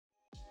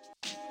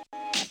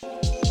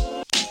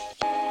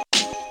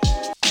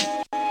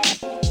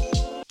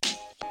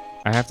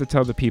I have to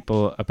tell the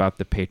people about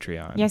the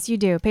Patreon. Yes, you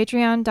do.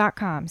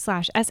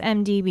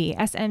 Patreon.com/SMDB.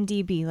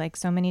 SMDB, like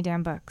so many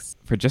damn books.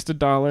 For just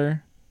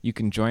 $1, you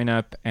can join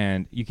up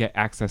and you get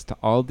access to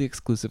all the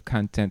exclusive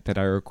content that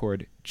I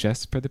record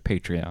just for the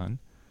Patreon.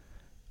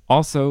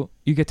 Also,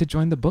 you get to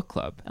join the book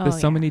club. The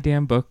So Many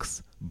Damn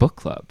Books book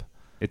club.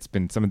 It's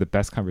been some of the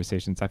best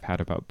conversations I've had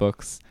about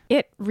books.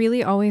 It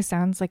really always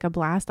sounds like a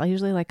blast. I'll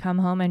usually like come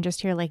home and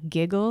just hear like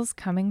giggles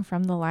coming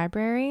from the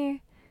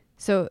library.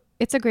 So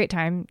it's a great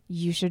time.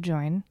 You should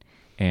join.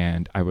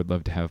 And I would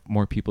love to have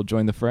more people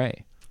join the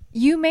fray.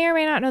 You may or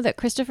may not know that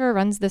Christopher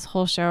runs this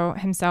whole show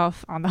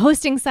himself on the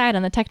hosting side,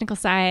 on the technical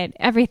side,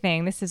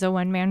 everything. This is a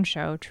one-man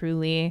show,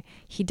 truly.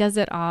 He does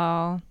it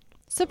all.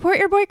 Support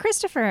your boy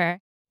Christopher.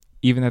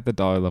 Even at the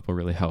dollar level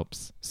really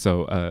helps.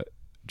 So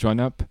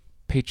join up.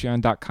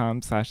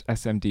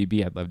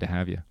 Patreon.com/SMDB. I'd love to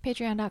have you.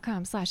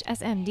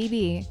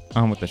 Patreon.com/SMDB.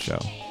 On with the show.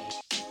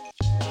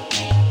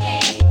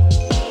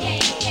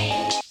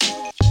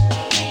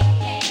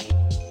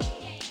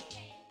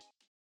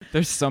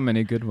 There's so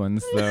many good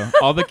ones, though.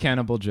 All the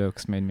cannibal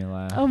jokes made me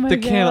laugh. Oh, my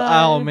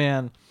God. Oh,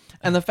 man.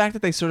 And the fact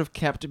that they sort of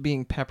kept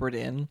being peppered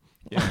in.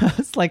 Yeah.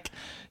 It's like,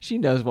 she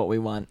knows what we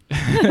want.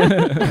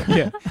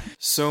 Yeah.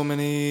 So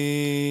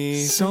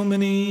many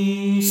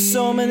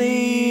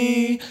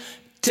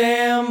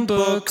damn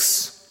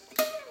books.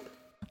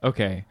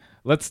 Okay,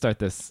 let's start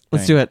this.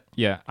 Let's do it.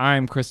 Yeah,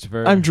 I'm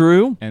Christopher. I'm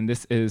Drew. And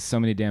this is So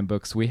Many Damn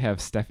Books. We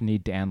have Stephanie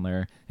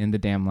Danler in the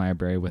damn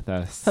library with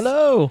us.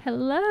 Hello.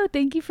 Hello.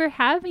 Thank you for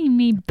having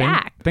me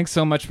back. Thanks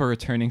so much for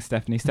returning,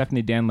 Stephanie.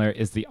 Stephanie Danler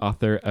is the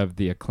author of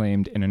the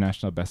acclaimed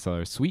international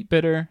bestseller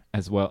SWEETBITTER,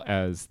 as well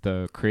as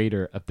the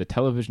creator of the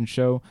television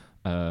show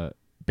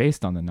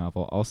based on the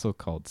novel, also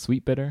called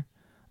SWEETBITTER.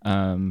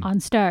 On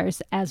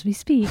Starz as we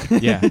speak.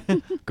 Yeah.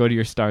 Go to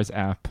your Starz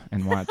app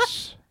and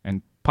watch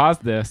and pause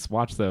this,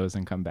 watch those,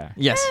 and come back.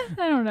 Yes.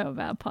 I don't know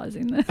about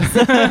pausing this.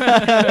 You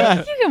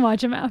can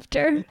watch them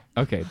after.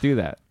 Okay, do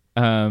that.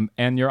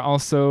 And you're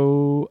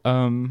also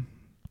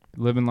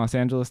live in Los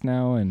Angeles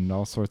now, and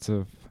all sorts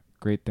of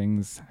great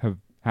things have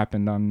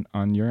happened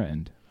on your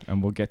end.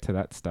 And we'll get to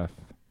that stuff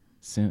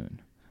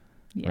soon.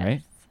 Yes.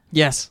 Right?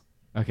 Yes.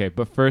 Okay,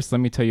 but first,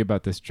 let me tell you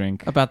about this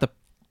drink. About the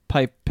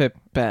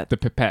pipette. The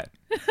pipette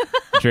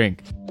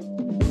drink.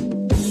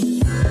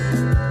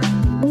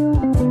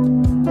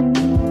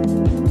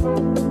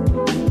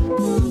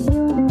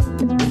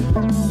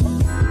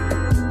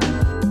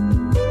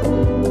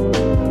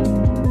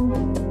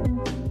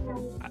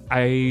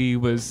 I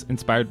was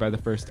inspired by the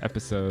first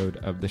episode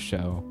of the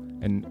show,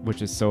 and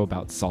which is so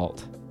about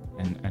salt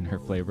and her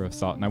flavor of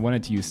salt. And I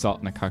wanted to use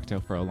salt in a cocktail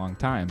for a long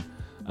time.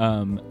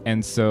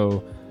 And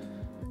so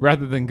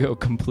rather than go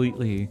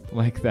completely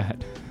like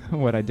that,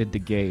 what I did to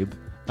Gabe.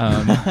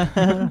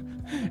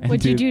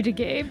 What'd you do to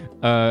Gabe?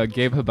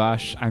 Gabe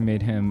Habash, I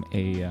made him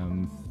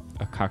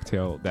a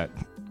cocktail that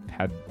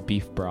had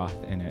beef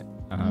broth in it.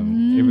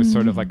 It was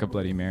sort of like a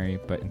Bloody Mary,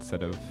 but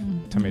instead of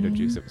tomato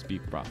juice, it was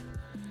beef broth.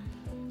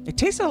 It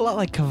tasted a lot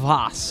like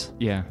kvass.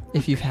 Yeah.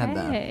 If you've had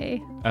that.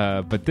 Hey.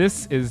 But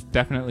this is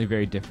definitely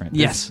very different.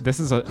 Yes. This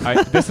is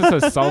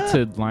a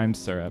salted lime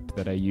syrup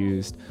that I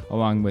used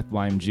along with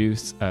lime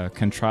juice,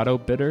 Contratto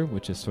bitter,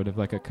 which is sort of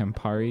like a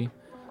Campari,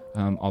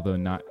 although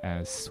not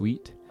as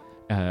sweet,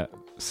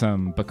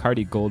 some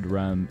Bacardi Gold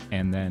rum,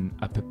 and then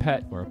a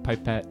pipette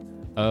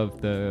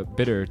of the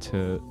bitter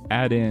to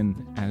add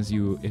in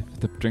if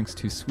the drink's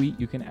too sweet,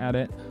 you can add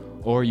it,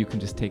 or you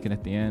can just take it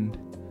at the end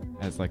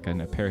as like an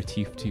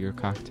aperitif to your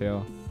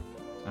cocktail.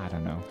 I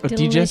don't know. A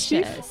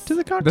digestif to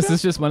the cocktail? This is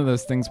just one of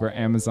those things where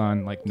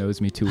Amazon like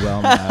knows me too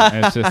well now.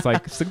 And it's just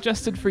like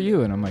suggested for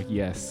you, and I'm like,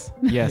 yes,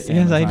 yes,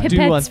 Amazon. I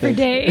do want for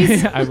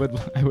days. I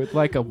would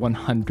like a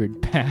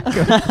 100 pack of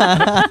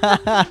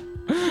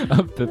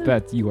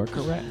pipettes. You are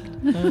correct.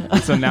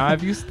 So now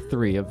I've used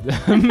 3 of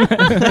them.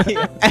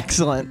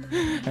 Excellent.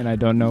 And I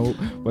don't know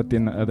what the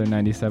other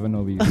 97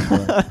 will be used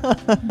for.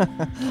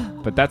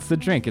 But that's the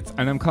drink.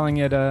 And I'm calling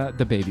it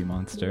the Baby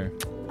Monster.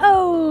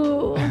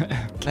 Oh,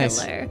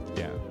 Nice. killer.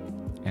 Yeah,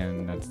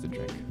 and that's the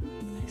drink.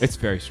 It's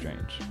very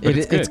strange.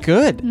 It's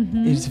good.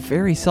 Mm-hmm. It's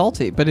very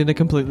salty, but in a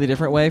completely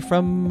different way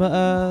from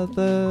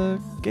the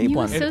Gabe You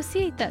one.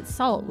 associate that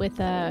salt with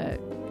a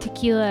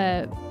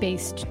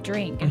tequila-based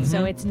drink, and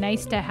so it's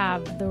nice to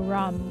have the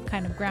rum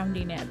kind of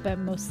grounding it, but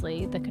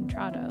mostly the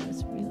Contratto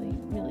is really,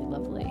 really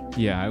lovely.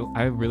 Yeah,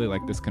 I really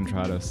like this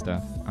Contratto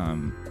stuff.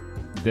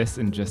 This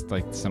and just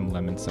like some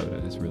lemon soda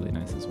is really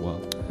nice as well.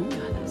 God,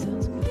 that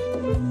sounds good.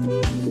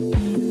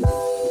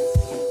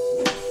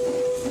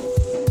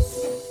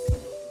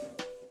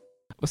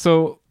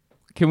 So,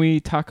 can we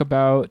talk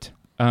about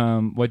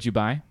what'd you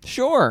buy?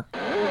 Sure.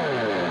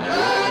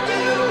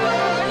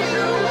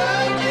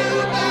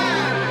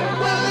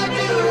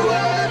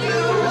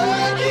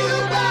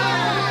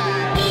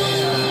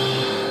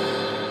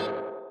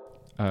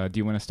 Do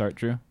you want to start,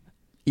 Drew?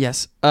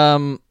 Yes.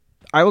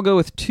 I will go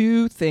with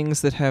 2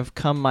 things that have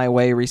come my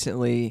way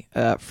recently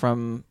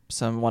from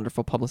some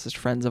wonderful publicist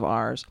friends of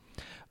ours.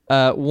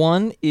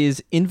 One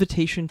is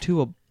Invitation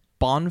to a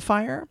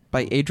Bonfire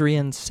by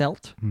Adrian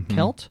Celt. Mhm.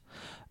 Kelt.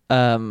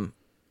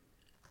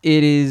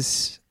 It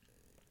is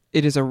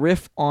a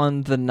riff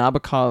on the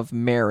Nabokov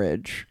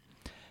marriage,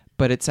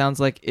 but it sounds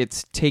like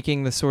it's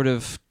taking the sort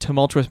of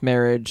tumultuous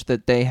marriage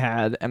that they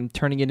had and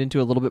turning it into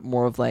a little bit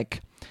more of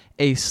like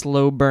a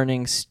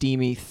slow-burning,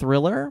 steamy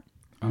thriller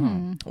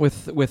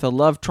with a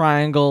love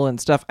triangle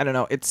and stuff. I don't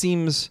know. It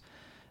seems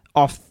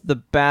off the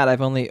bat,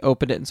 I've only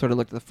opened it and sort of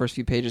looked at the first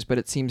few pages, but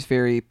it seems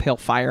very Pale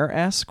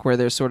Fire-esque, where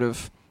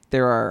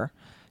there are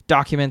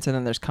documents and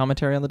then there's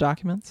commentary on the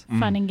documents.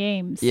 Fun and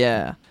games.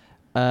 Yeah.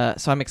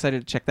 So I'm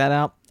excited to check that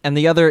out. And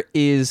the other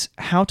is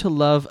How to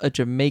Love a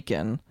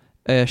Jamaican,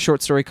 a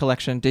short story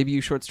collection,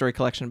 debut short story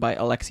collection by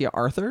Alexia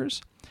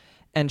Arthurs.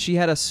 And she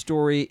had a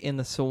story in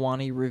the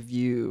Sewanee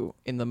Review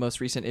in the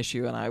most recent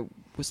issue, and I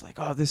was like,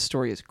 oh, this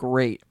story is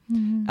great.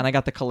 Mm-hmm. And I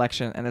got the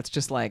collection, and it's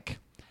just like,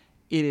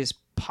 it is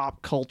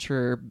pop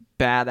culture,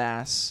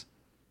 badass,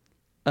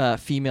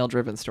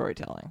 female-driven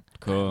storytelling.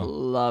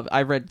 Cool.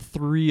 I read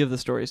 3 of the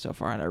stories so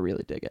far, and I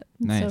really dig it.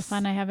 It's so Nice.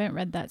 fun. I haven't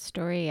read that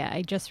story yet.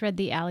 I just read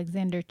the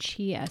Alexander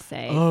Chi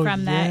essay Oh, from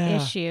yeah. that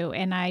issue,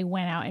 and I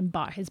went out and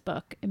bought his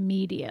book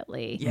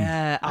immediately.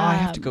 Yeah. I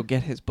have to go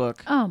get his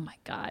book. Oh my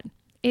God.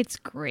 It's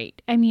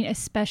great. I mean,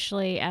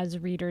 especially as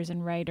readers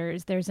and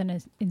writers, there's an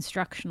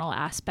instructional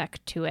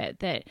aspect to it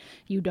that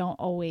you don't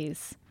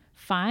always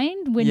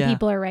find when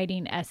people are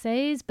writing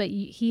essays, but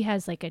he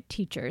has like a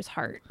teacher's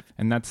heart.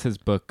 And that's his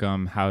book,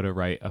 How to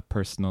Write a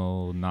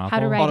Personal Novel. How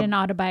to write an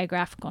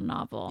autobiographical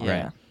novel.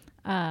 Yeah.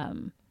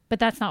 But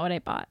that's not what I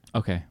bought.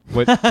 Okay.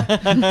 What? Do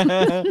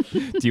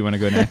you want to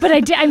go next? But I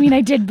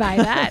did buy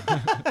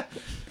that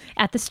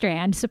at the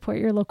Strand. Support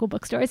your local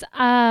bookstores.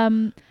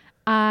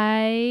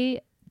 I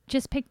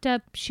just picked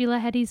up Sheila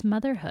Heti's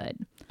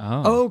Motherhood,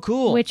 Oh,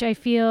 cool. which I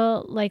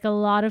feel like a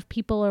lot of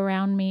people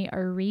around me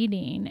are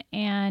reading.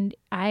 And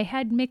I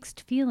had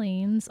mixed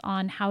feelings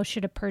on how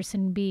should a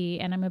person be.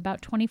 And I'm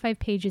about 25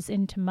 pages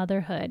into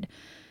Motherhood.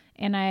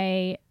 And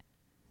I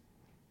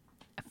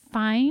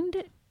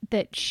find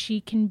that she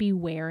can be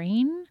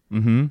wearing.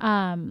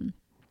 Mm-hmm.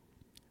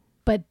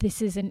 But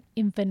this is an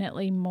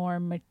infinitely more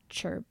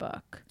mature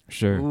book.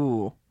 Sure.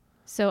 Ooh.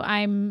 So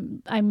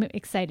I'm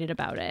excited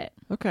about it.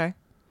 Okay.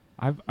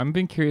 I've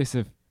been curious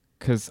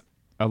because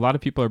a lot of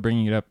people are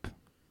bringing it up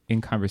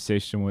in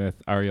conversation with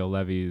Ariel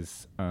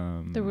Levy's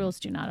The Rules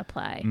Do Not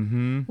Apply,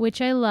 Mm-hmm. which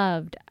I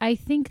loved. I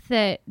think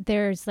that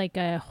there's like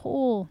a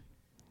whole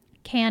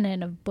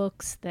canon of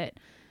books that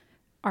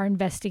are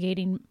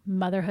investigating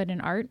motherhood and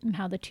art and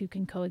how the two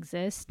can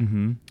coexist.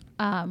 Mm-hmm.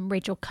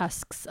 Rachel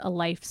Cusk's A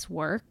Life's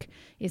Work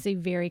is a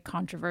very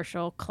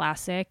controversial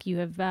classic. You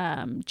have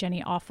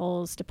Jenny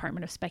Offal's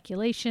Department of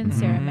Speculation.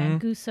 Sarah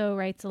Manguso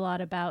writes a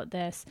lot about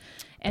this.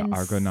 And The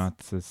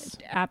Argonauts is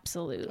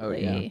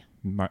absolutely.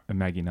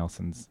 Maggie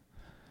Nelson's,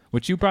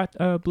 which you brought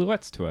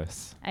Bluettes to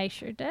us. I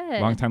sure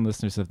did. Longtime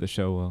listeners of the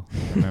show will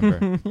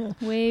remember.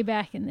 Way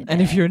back in the day.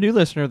 And if you're a new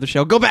listener of the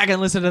show, go back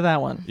and listen to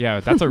that one. Yeah,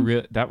 that's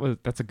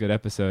a good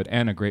episode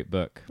and a great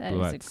book. That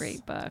Bluettes. is a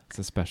great book. It's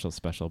a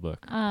special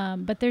book.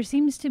 But there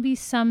seems to be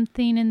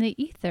something in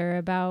the ether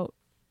about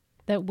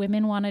that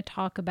women want to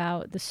talk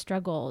about the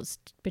struggles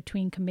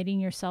between committing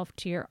yourself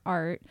to your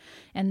art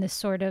and this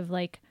sort of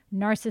like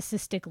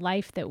narcissistic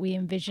life that we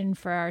envision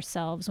for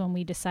ourselves when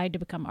we decide to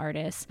become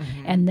artists,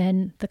 and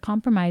then the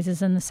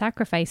compromises and the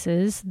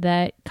sacrifices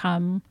that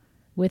come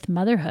with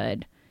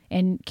motherhood.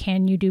 And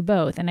can you do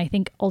both? And I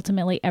think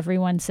ultimately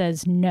everyone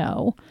says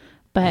no,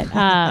 but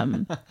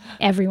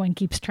everyone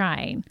keeps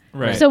trying.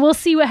 Right. So we'll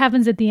see what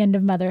happens at the end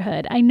of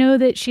Motherhood. I know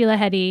that Sheila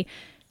Heti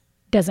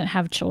doesn't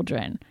have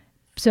children,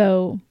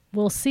 so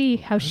we'll see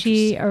how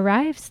she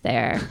arrives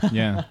there.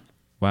 Yeah.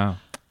 Wow.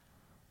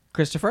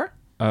 Christopher?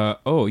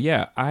 Oh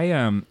yeah,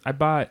 I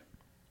bought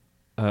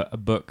a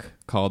book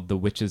called The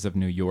Witches of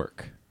New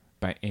York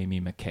by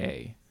Amy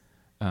McKay,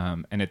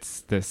 and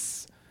it's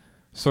this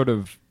sort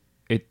of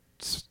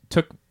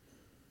took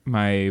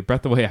my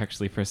breath away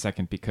actually for a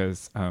second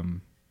because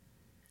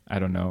I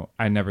don't know,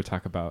 I never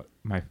talk about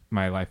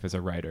my life as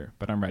a writer,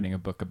 but I'm writing a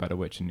book about a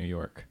witch in New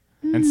York,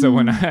 and so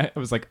when I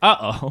was like,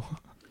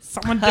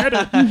 someone did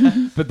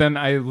it. But then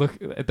I look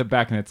at the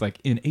back and it's like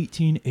in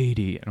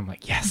 1880. And I'm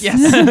like, yes.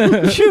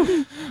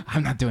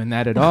 I'm not doing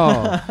that at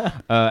all.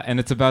 And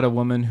it's about a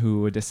woman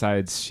who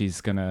decides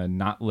she's going to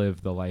not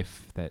live the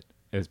life that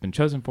has been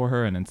chosen for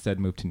her and instead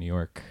move to New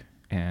York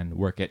and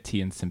work at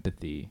Tea and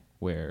Sympathy,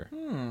 where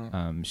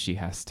she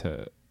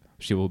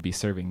will be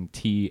serving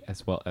tea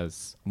as well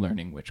as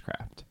learning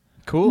witchcraft.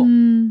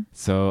 Cool.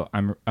 So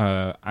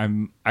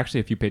I'm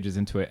actually a few pages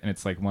into it, and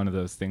it's like one of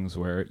those things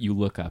where you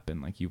look up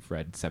and like you've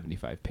read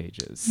 75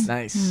 pages.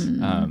 Nice.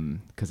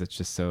 Because it's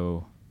just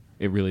so,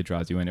 it really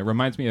draws you in. It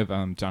reminds me of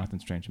Jonathan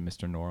Strange and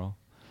Mr. Norrell.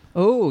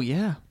 Oh,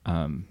 yeah.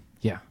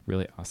 Yeah,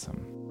 really awesome.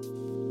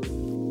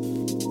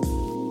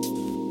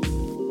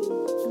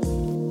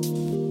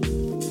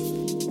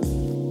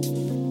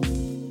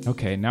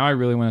 Okay, now I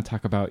really want to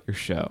talk about your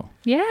show.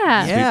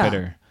 Yeah. Yeah. Sweet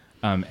Bitter,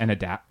 an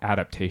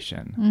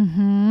adaptation.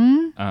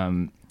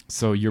 Mm-hmm.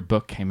 so your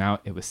book came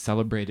out, it was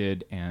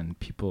celebrated, and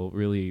people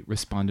really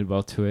responded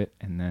well to it.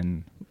 And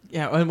then,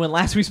 Yeah, and when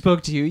last we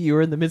spoke to you, you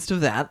were in the midst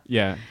of that.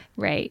 yeah,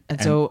 Right.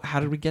 And so how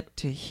did we get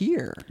to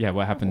here? yeah,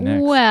 what happened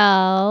next?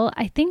 Well,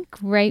 I think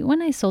right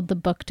when I sold the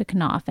book to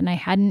Knopf and I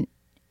hadn't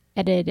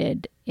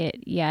edited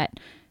it yet,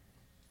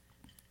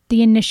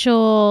 the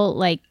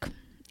initial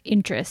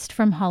interest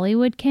from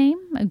Hollywood came,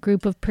 a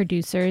group of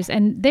producers,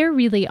 and they're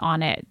really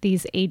on it.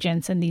 These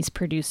agents and these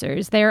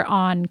producers, they're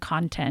on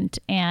content,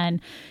 and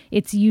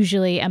it's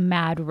usually a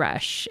mad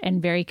rush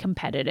and very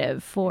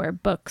competitive for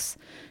books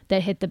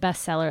that hit the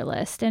bestseller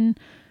list. And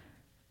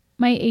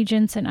my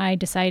agents and I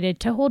decided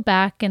to hold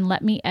back and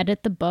let me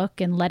edit the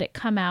book and let it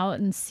come out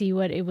and see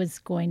what it was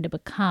going to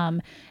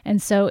become.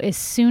 And so as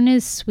soon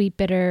as Sweet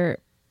Bitter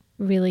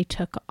really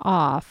took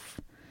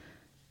off,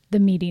 the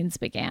meetings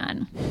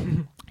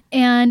began.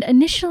 And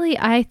initially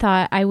I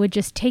thought I would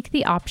just take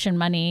the option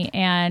money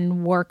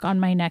and work on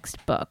my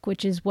next book,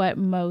 which is what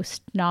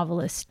most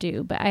novelists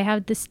do. But I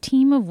have this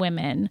team of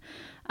women,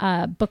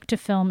 a book to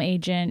film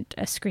agent,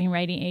 a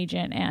screenwriting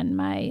agent, and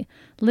my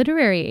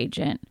literary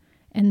agent.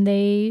 And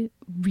they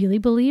really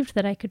believed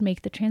that I could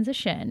make the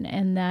transition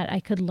and that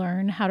I could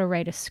learn how to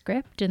write a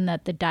script and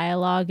that the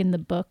dialogue in the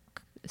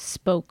book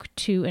spoke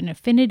to an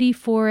affinity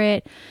for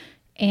it.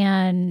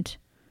 And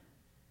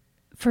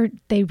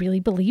they really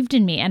believed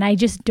in me, and I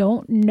just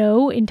don't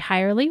know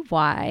entirely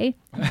why,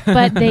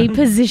 but they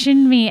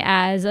positioned me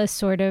as a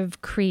sort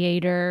of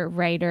creator,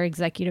 writer,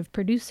 executive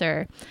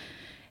producer.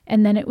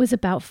 And then it was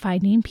about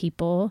finding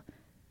people,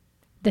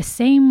 the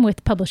same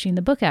with publishing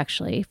the book,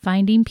 actually,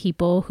 finding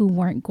people who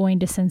weren't going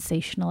to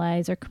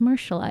sensationalize or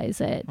commercialize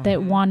it,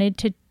 that wanted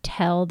to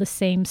tell the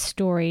same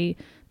story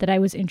that I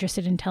was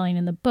interested in telling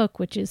in the book,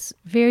 which is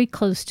very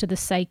close to the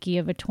psyche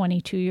of a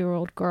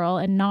 22-year-old girl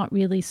and not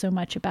really so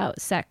much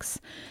about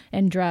sex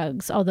and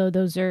drugs, although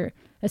those are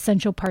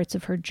essential parts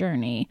of her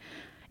journey,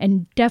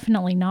 and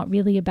definitely not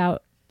really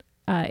about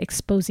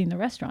exposing the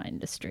restaurant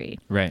industry,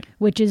 Right.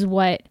 which is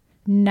what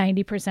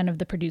 90% of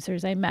the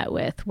producers I met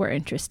with were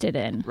interested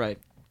in. Right.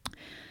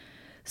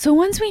 So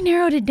once we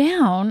narrowed it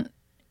down,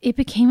 it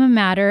became a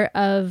matter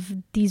of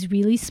these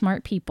really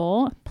smart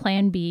people,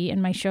 Plan B and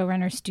my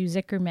showrunner, Stu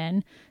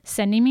Zickerman,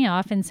 sending me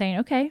off and saying,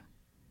 okay,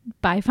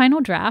 buy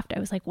final draft. I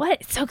was like, what?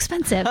 It's so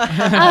expensive.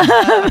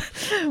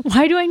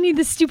 Why do I need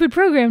this stupid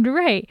program to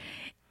write?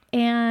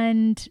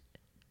 And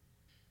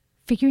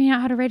figuring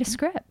out how to write a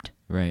script.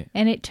 Right.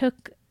 And it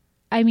took,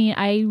 I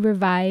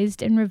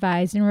revised and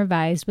revised and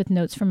revised with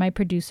notes from my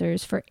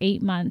producers for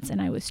 8 months,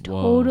 and I was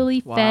totally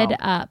fed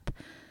up.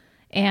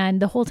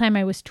 And the whole time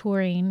I was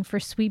touring for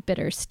Sweet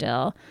Bitter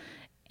still.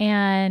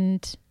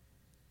 And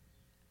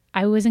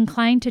I was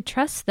inclined to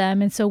trust them.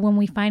 And so when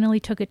we finally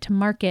took it to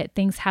market,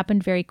 things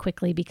happened very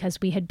quickly because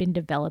we had been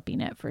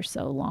developing it for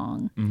so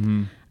long.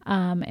 Mm-hmm.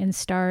 And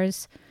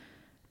Starz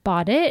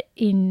bought it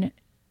in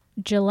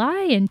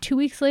July. And 2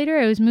 weeks later,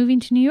 I was moving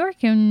to New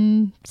York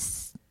and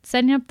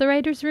setting up the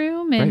writer's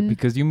room. And Right,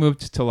 because you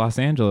moved to Los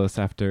Angeles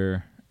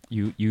after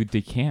you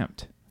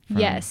decamped.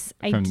 Yes,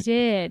 I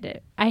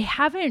did. I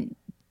haven't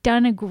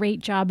done a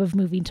great job of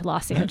moving to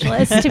Los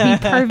Angeles, to be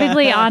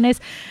perfectly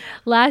honest.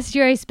 Last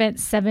year I spent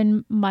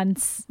 7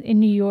 months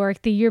in New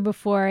York. The year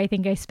before, I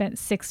think I spent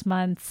 6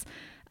 months.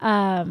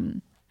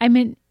 I'm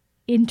an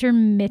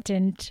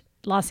intermittent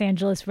Los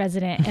Angeles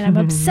resident, and I'm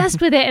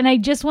obsessed with it, and I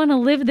just want to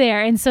live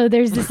there. And so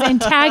there's this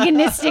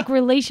antagonistic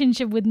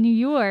relationship with New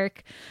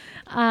York.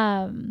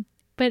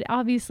 But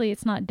obviously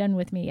it's not done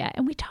with me yet.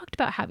 And we talked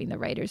about having the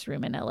writer's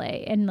room in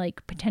LA and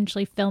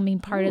potentially filming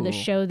part of the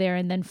show there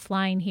and then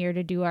flying here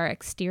to do our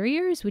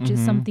exteriors, which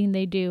is something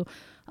they do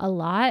a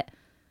lot.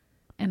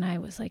 And I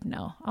was like,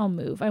 no, I'll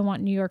move. I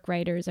want New York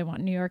writers. I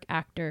want New York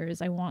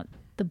actors. I want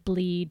the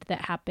bleed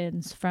that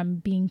happens from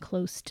being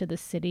close to the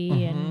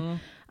city and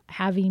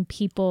having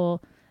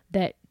people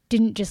that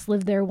didn't just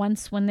live there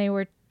once when they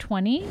were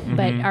 20,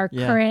 but are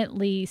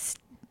currently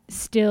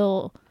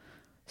still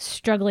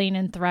struggling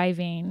and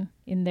thriving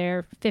in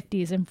their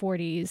 50s and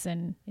 40s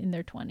and in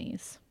their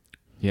 20s.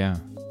 Yeah.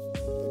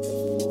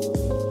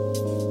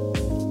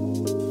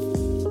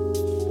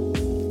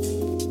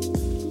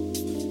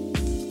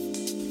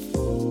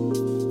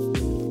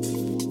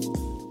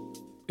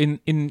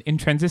 In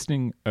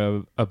transitioning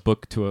a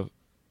book to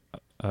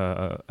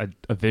a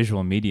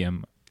visual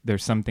medium,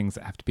 there's some things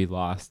that have to be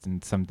lost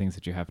and some things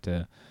that you have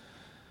to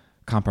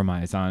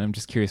compromise on. I'm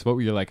just curious, what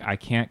were you like, I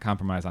can't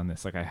compromise on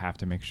this, I have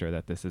to make sure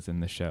that this is in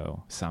the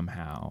show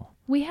somehow?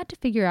 We had to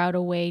figure out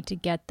a way to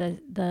get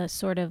the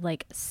sort of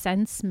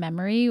sense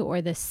memory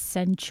or the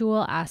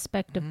sensual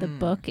aspect of the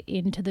book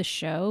into the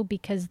show,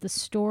 because the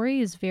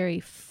story is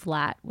very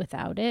flat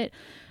without it.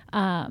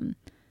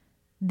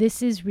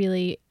 This is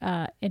really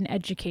an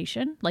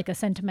education, a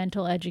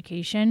sentimental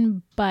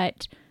education,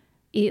 but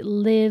it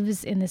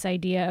lives in this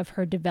idea of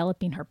her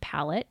developing her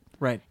palate.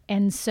 Right.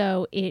 And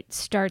so it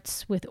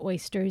starts with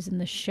oysters in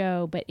the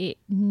show, but it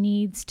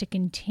needs to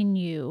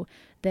continue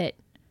that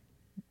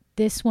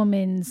this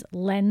woman's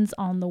lens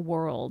on the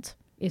world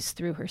is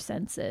through her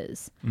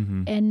senses.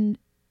 And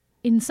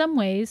in some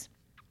ways,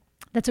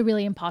 That's a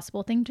really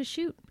impossible thing to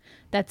shoot.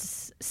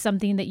 That's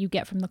something that you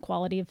get from the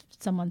quality of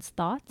someone's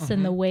thoughts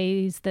and the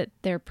ways that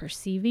they're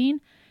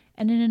perceiving.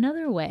 And in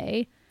another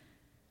way,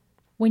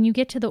 when you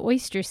get to the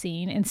oyster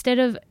scene, instead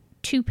of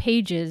 2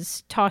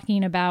 pages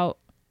talking about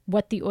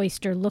what the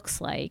oyster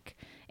looks like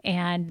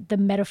and the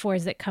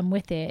metaphors that come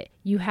with it,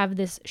 you have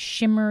this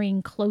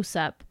shimmering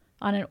close-up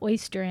on an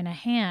oyster in a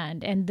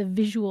hand, and the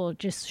visual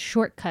just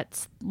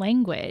shortcuts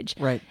language.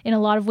 Right. In a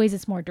lot of ways,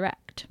 it's more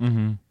direct.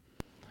 Mm-hmm.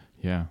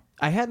 Yeah.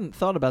 I hadn't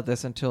thought about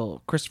this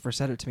until Christopher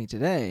said it to me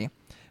today,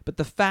 but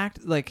the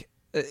fact, like,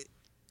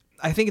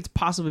 I think it's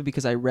possibly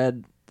because I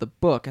read the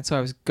book, and so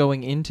I was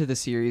going into the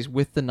series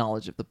with the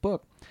knowledge of the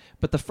book.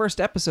 But the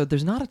first episode,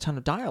 there's not a ton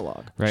of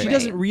dialogue. Right. She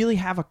doesn't really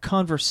have a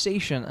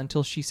conversation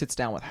until she sits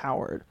down with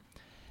Howard.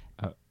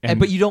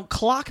 But you don't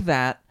clock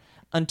that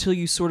until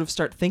you sort of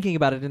start thinking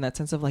about it in that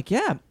sense of like,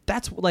 yeah,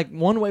 that's like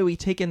one way we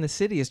take in the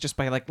city is just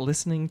by like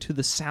listening to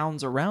the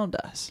sounds around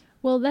us.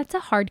 Well, that's a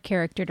hard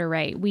character to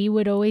write. We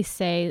would always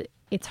say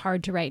it's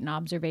hard to write an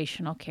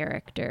observational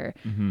character.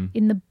 Mm-hmm.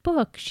 In the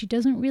book, she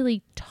doesn't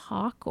really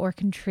talk or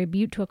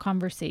contribute to a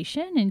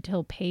conversation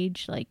until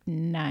page like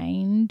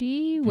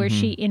 90, where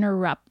she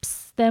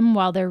interrupts them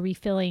while they're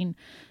refilling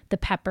the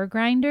pepper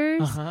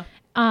grinders.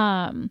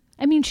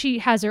 I mean, she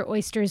has her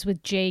oysters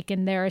with Jake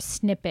and there are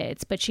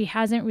snippets, but she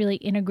hasn't really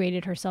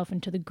integrated herself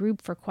into the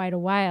group for quite a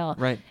while.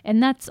 Right.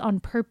 And that's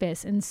on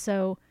purpose. And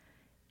so,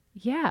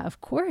 yeah,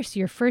 of course,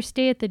 your first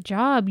day at the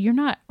job, you're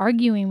not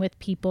arguing with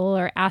people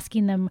or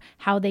asking them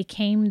how they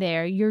came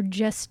there. You're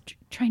just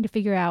trying to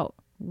figure out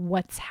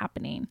what's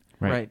happening.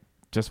 Right.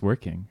 Just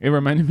working. It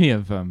reminded me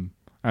of, I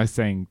was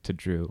saying to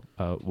Drew,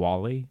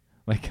 Wall-E.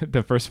 Like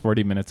the first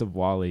 40 minutes of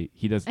Wall-E,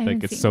 he does,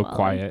 like, it's so Wall-E.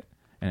 quiet.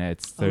 And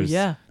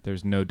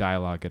there's no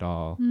dialogue at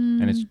all,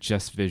 and it's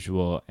just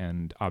visual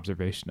and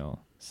observational.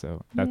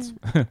 So that's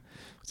it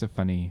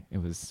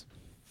was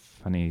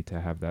funny to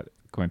have that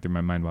going through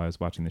my mind while I was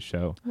watching the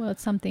show. Well,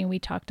 it's something we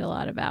talked a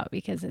lot about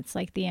because it's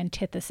like the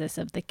antithesis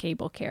of the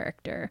cable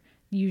character.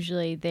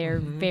 Usually they're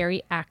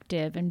very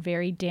active and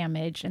very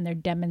damaged, and they're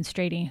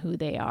demonstrating who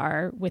they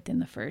are within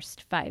the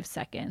first 5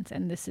 seconds.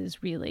 And this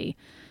is really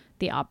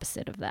the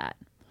opposite of that.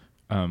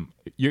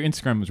 Your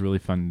Instagram was really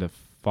fun to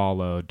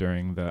follow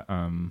during the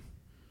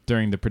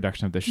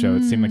production of the show.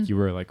 It seemed like you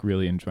were like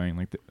really enjoying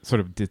like the sort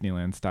of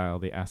Disneyland style,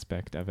 the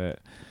aspect of it.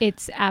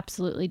 It's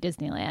absolutely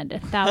Disneyland,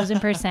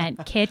 1,000%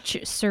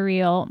 kitsch,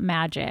 surreal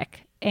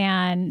magic.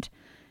 And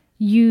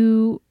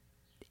you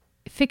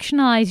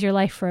fictionalize your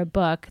life for a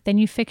book, then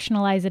you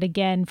fictionalize it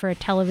again for a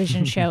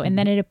television show, and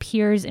then it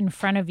appears in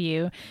front of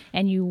you,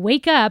 and you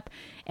wake up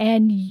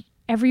and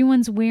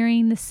everyone's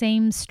wearing the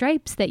same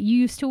stripes that you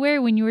used to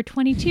wear when you were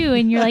 22.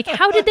 And you're like,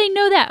 how did they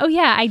know that? Oh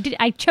yeah,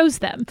 I chose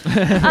them.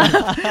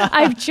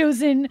 I've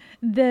chosen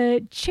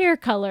the chair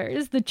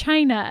colors, the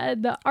china,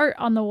 the art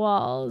on the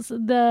walls.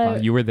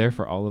 You were there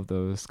for all of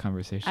those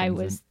conversations. I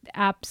was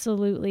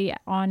absolutely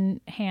on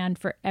hand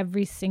for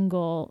every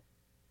single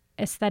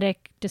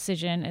aesthetic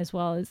decision as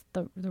well as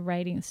the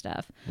writing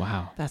stuff.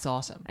 Wow. That's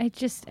awesome.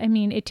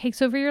 It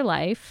takes over your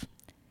life.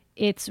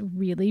 It's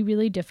really,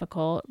 really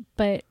difficult,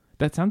 but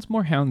that sounds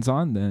more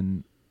hands-on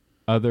than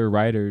other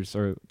writers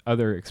or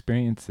other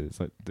experiences.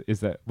 Like,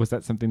 was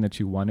that something that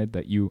you wanted?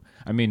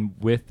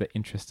 With the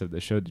interest of the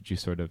show, did you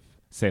sort of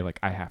say like,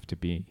 I have to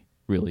be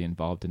really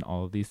involved in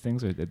all of these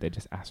things, or did they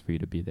just ask for you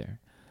to be there?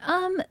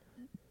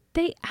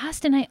 They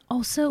asked, and I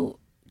also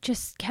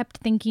just kept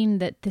thinking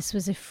that this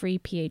was a free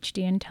PhD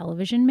in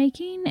television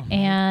making,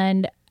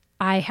 and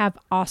I have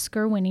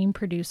Oscar-winning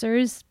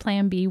producers.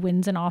 Plan B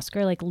wins an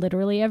Oscar like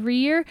literally every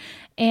year,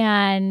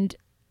 and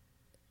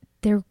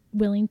they're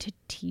willing to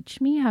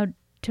teach me how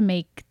to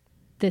make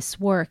this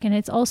work. And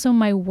it's also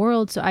my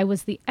world, so I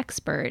was the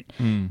expert.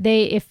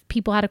 If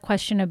people had a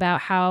question about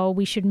how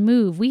we should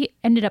move, we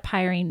ended up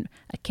hiring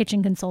a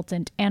kitchen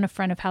consultant and a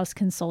front of house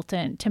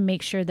consultant to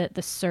make sure that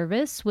the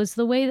service was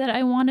the way that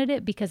I wanted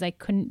it, because I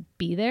couldn't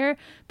be there.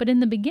 But in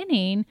the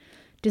beginning,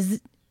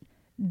 does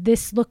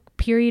this look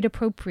period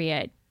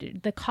appropriate?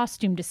 The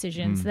costume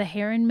decisions, the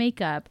hair and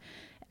makeup.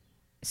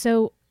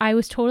 So I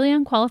was totally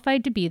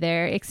unqualified to be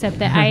there, except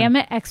that I am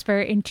an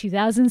expert in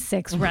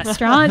 2006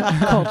 restaurant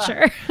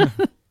culture.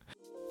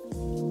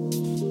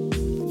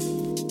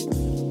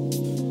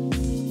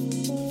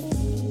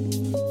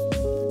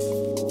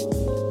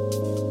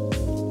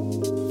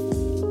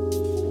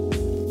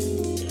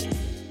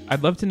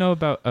 I'd love to know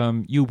about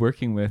you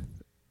working with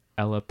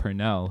Ella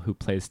Purnell, who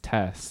plays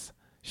Tess.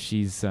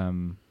 She's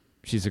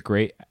a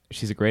great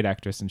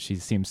actress, and she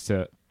seems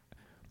to.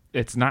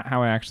 It's not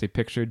how I actually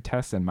pictured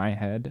Tess in my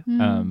head,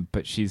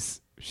 but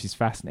she's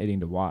fascinating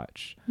to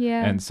watch.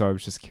 Yeah. And so I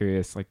was just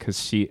curious, like,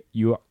 because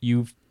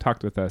you've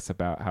talked with us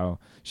about how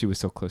she was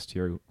so close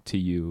to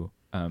you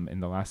in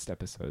the last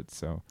episode.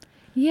 So.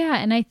 Yeah,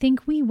 and I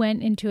think we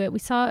went into it. We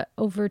saw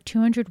over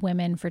 200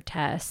 women for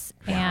Tess,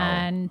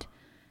 and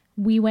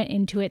we went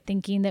into it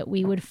thinking that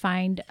we would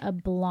find a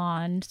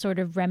blonde, sort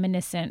of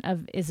reminiscent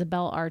of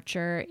Isabel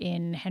Archer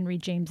in Henry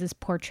James's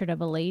Portrait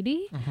of a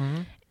Lady,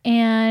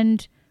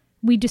 and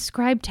we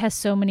describe Tess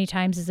so many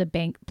times as a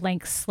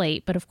blank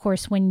slate, but of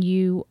course, when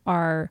you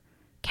are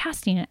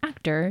casting an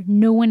actor,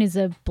 no one is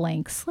a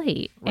blank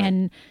slate. Right.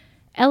 And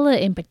Ella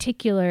in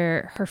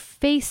particular, her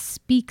face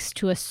speaks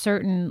to a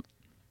certain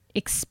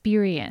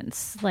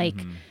experience. Like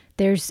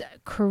there's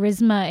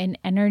charisma and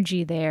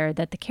energy there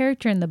that the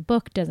character in the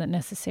book doesn't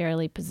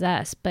necessarily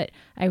possess. But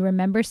I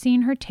remember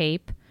seeing her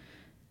tape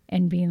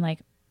and being like,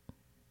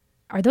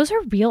 are those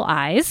her real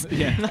eyes?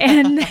 Yeah.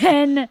 And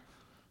then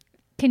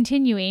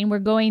continuing, we're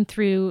going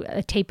through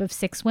a tape of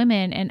 6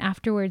 women, and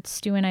afterwards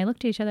Stu and I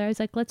looked at each other. I was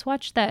like, let's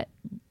watch that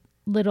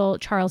little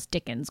Charles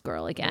Dickens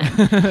girl again.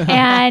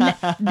 And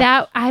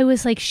that, I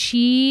was like,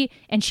 she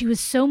was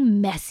so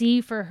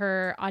messy for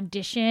her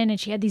audition, and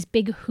she had these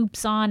big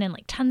hoops on and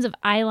like tons of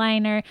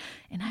eyeliner,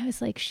 and I was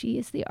like, she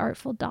is the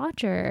Artful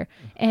Dodger,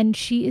 and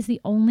she is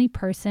the only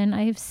person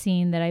I have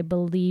seen that I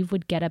believe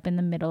would get up in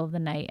the middle of the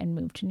night and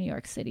move to New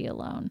York City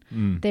alone.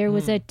 There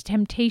was a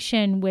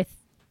temptation with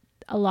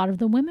a lot of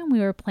the women we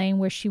were playing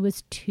where she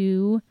was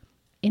too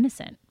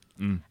innocent,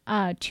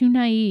 too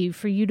naive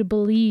for you to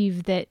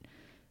believe that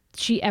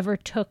she ever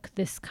took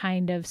this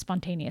kind of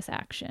spontaneous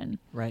action.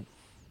 Right.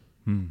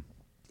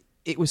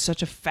 It was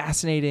such a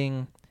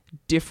fascinating,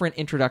 different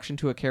introduction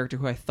to a character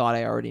who I thought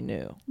I already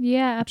knew.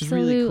 Yeah, Which is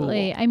really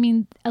absolutely. cool. I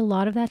mean, a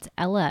lot of that's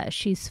Ella.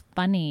 She's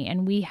funny.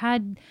 And we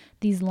had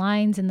these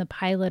lines in the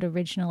pilot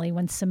originally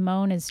when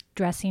Simone is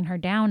dressing her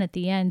down at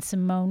the end.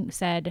 Simone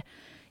said,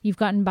 "You've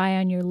gotten by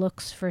on your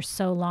looks for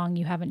so long,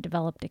 you haven't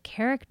developed a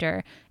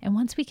character." And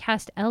once we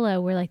cast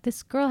Ella, we're like,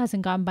 this girl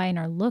hasn't gotten by on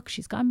her looks.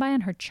 She's gotten by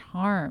on her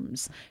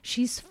charms.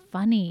 She's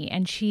funny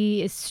and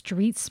she is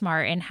street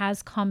smart and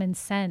has common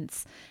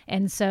sense.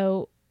 And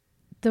so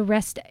the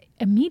rest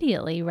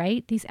immediately,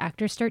 right? These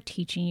actors start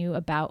teaching you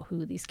about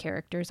who these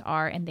characters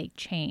are, and they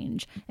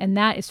change. And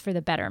that is for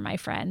the better, my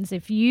friends.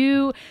 If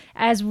you,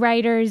 as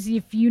writers,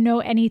 if you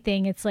know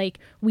anything, it's like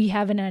we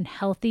have an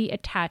unhealthy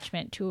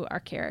attachment to our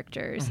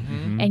characters,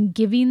 and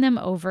giving them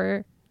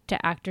over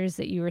to actors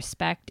that you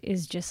respect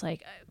is just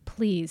like,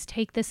 please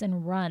take this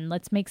and run.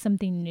 Let's make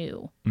something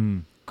new.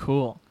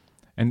 Cool.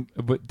 And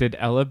did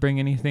Ella bring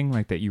anything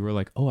like that you were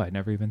like, oh, I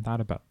never even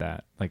thought about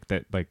that? Like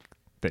that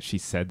she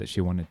said that she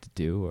wanted to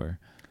do, or?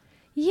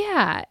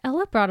 Yeah,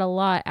 Ella brought a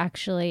lot,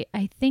 actually.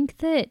 I think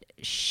that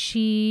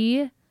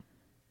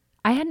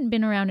I hadn't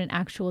been around an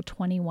actual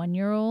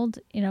 21-year-old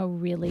in a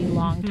really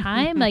long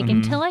time. Like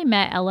until I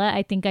met Ella,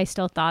 I think I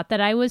still thought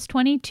that I was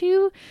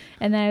 22.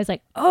 And then I was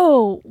like,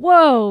 oh,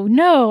 whoa,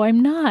 no,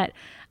 I'm not.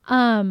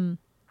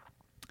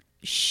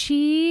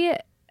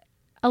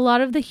 A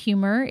lot of the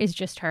humor is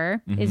just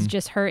her, is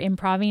just her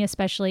improvising,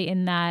 especially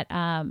in that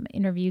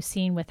interview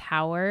scene with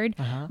Howard.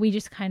 We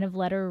just kind of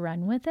let her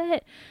run with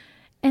it.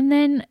 And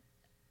then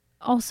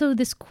also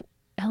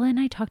Ella and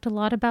I talked a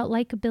lot about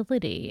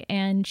likability,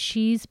 and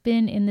she's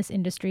been in this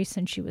industry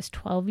since she was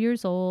 12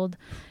 years old,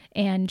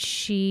 and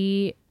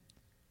she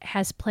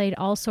has played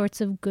all sorts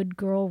of good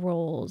girl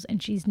roles,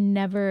 and she's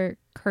never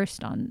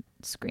cursed on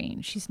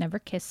screen. She's never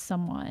kissed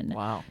someone.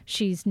 Wow.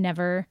 She's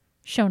never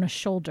shown a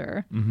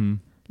shoulder.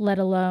 Let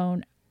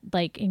alone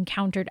like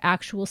encountered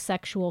actual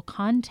sexual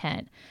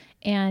content.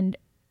 And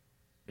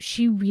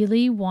she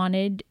really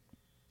wanted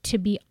to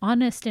be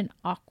honest and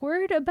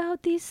awkward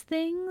about these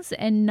things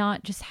and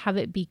not just have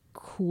it be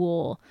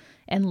cool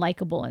and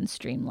likable and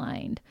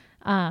streamlined.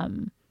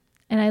 And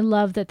I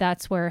love that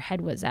that's where her head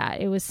was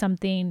at. It was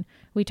something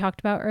we talked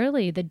about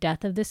early. The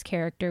death of this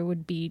character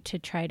would be to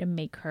try to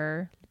make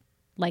her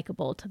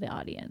likable to the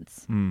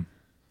audience.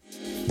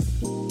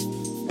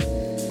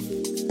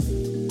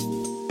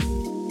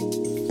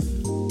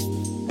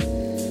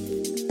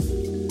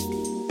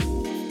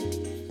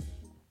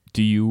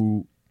 Do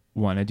you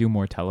want to do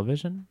more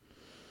television?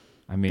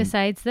 I mean,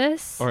 Besides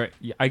this? or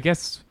I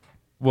guess,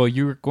 well,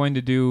 you're going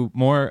to do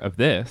more of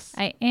this.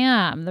 I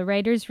am. The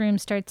writer's room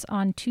starts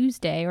on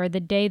Tuesday, or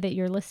the day that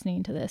you're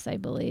listening to this, I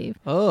believe.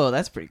 Oh,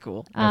 that's pretty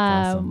cool.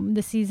 That's awesome.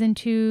 The season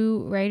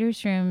 2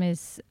 writer's room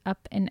is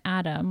up and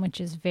Atom, which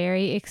is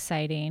very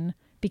exciting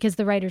because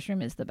the writer's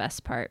room is the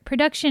best part.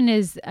 Production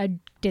is a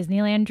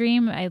Disneyland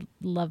dream. I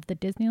love the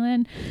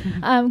Disneyland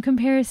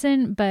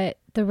comparison, but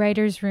the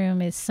writer's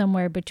room is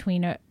somewhere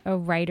between a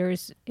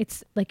writer's,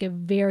 it's like a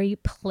very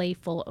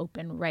playful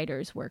open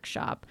writer's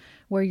workshop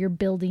where you're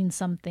building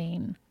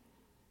something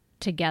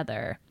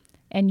together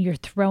and you're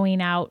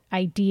throwing out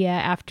idea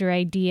after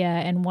idea,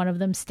 and one of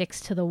them sticks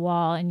to the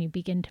wall and you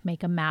begin to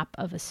make a map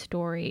of a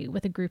story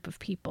with a group of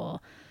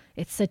people.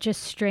 It's such a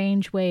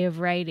strange way of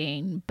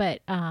writing,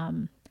 but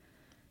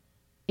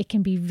it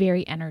can be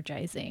very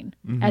energizing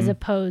as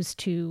opposed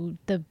to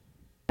the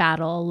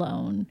battle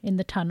alone in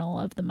the tunnel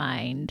of the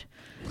mind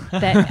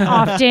that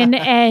often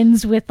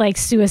ends with like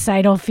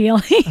suicidal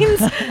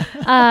feelings.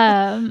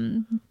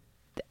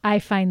 I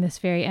find this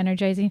very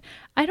energizing.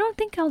 I don't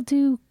think I'll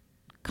do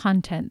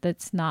content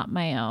that's not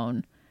my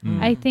own.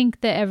 I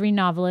think that every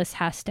novelist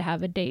has to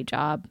have a day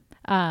job,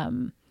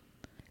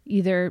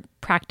 either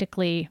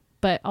practically,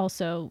 but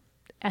also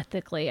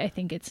ethically. I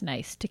think it's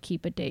nice to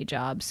keep a day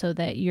job so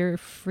that you're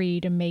free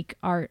to make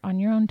art on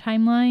your own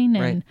timeline.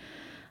 And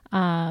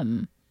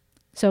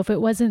So if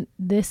it wasn't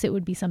this, it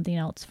would be something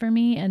else for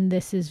me. And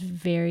this is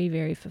very,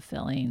 very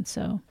fulfilling.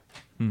 So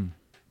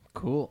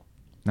Cool.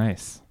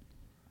 Nice.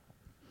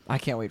 I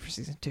can't wait for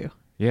season 2.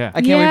 Yeah.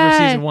 I can't wait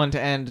for Yeah. season 1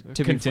 to end.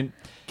 To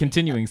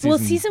Continuing season. well,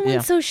 season one's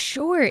yeah. so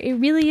short. It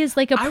really is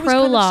like a I was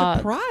prologue. kind of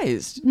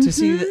surprised to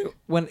see that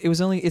when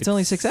it's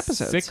only 6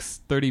 episodes.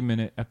 6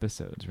 30-minute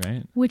episodes,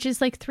 right? Which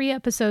is like 3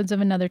 episodes of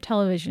another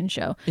television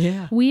show.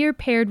 Yeah. We are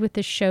paired with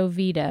the show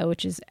Vita,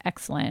 which is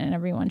excellent and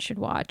everyone should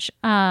watch.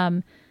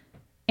 And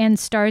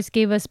Starz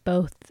gave us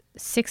both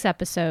 6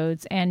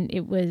 episodes, and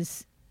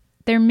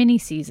they're mini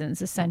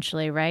seasons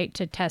essentially, right?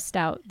 To test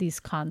out these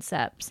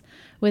concepts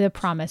with a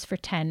promise for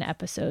 10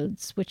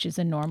 episodes, which is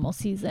a normal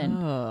season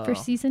for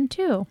season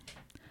 2.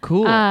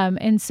 Cool.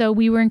 And so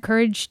we were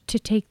encouraged to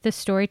take the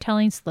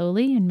storytelling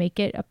slowly and make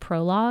it a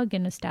prologue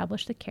and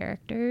establish the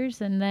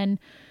characters, and then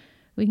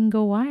we can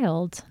go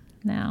wild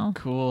now.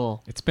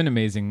 Cool. It's been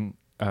amazing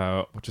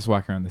just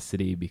walking around the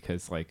city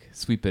because like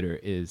Sweet Bitter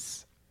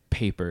is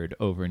papered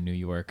over New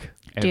York.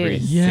 Every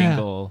Dude. Yeah.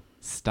 single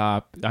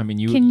stop. I mean,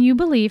 Can you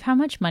believe how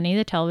much money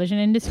the television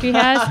industry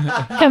has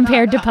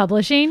compared to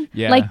publishing?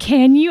 Yeah. Like,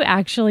 can you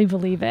actually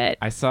believe it?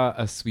 I saw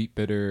a Sweet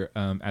Bitter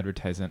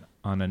advertisement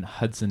on an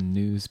Hudson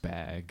News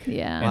bag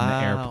Yeah. in Wow.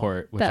 the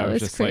airport, which That I was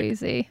was just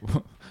crazy.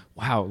 like,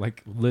 wow,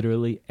 like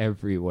literally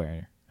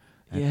everywhere.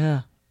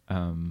 Yeah.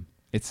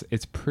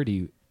 It's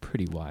pretty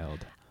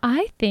wild.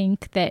 I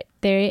think that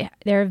there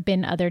have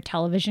been other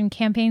television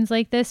campaigns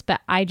like this, but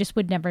I just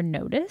would never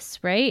notice,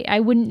 right?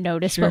 I wouldn't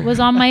notice what was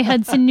on my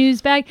Hudson News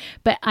bag,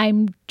 but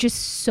I'm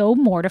just so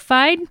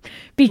mortified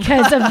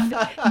because of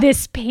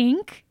this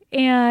pink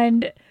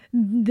and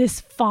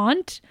this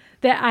font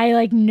that I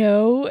like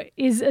know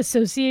is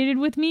associated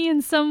with me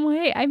in some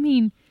way. I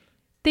mean,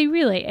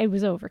 it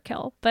was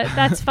overkill, but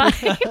that's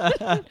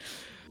fine.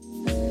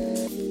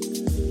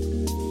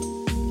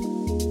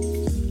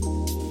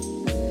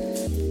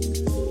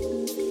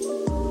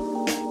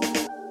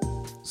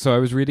 So I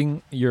was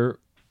reading your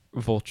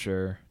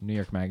Vulture New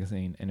York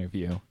Magazine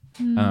interview,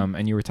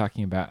 and you were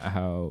talking about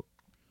how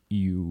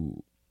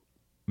you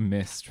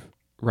missed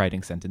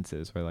writing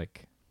sentences, or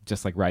like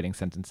just like writing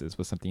sentences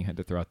was something you had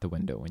to throw out the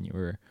window when you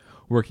were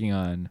working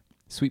on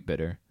Sweet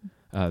Bitter,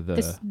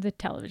 the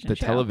television show.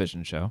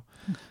 television show.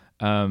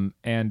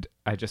 And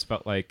I just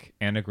felt like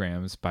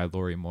Anagrams by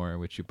Lorrie Moore,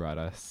 which you brought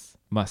us,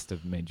 must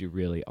have made you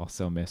really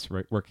also miss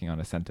working on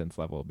a sentence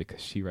level, because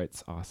she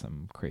writes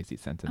awesome, crazy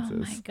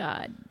sentences. Oh my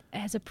God.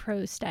 As a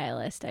prose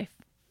stylist,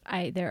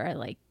 there are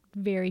like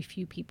very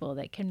few people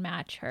that can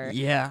match her.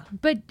 Yeah.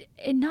 But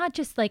not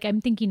just like,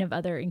 I'm thinking of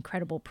other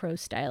incredible prose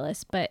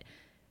stylists, but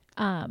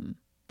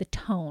the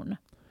tone.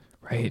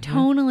 Right.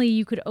 Tonally,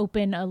 you could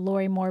open a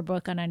Lorrie Moore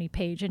book on any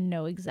page and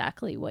know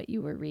exactly what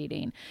you were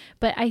reading.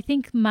 But I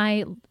think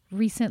my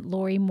recent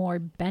Lorrie Moore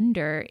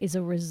bender is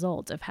a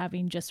result of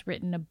having just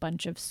written a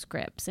bunch of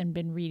scripts and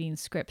been reading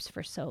scripts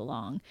for so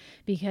long,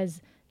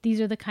 because these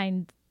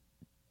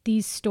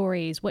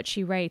stories, what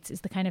she writes,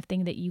 is the kind of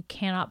thing that you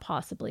cannot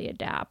possibly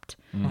adapt.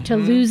 Mm-hmm. To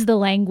lose the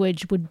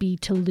language would be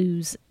to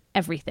lose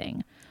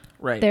everything.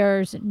 Right.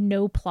 There's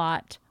no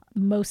plot.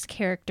 Most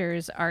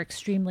characters are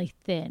extremely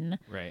thin.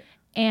 Right.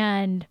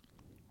 And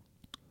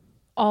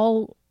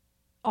all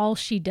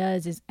she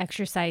does is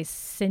exercise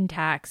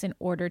syntax in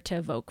order to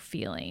evoke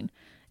feeling.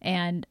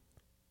 And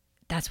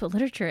that's what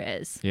literature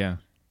is. Yeah.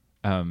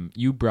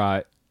 You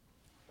brought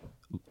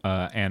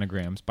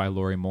Anagrams by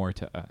Lorrie Moore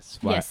to us.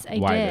 Yes, I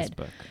why did. this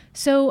book?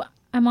 So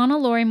I'm on a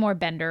Lorrie Moore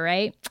bender,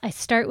 right? I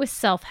start with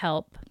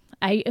self-help.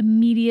 I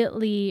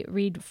immediately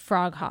read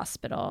Frog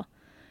Hospital.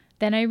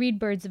 Then I read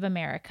Birds of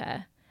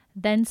America.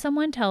 Then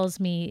someone tells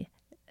me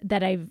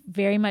that I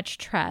very much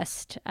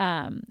trust,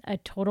 a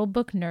total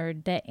book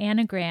nerd, that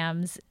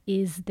Anagrams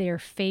is their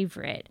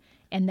favorite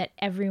and that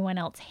everyone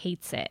else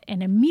hates it.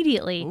 And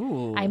immediately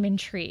I'm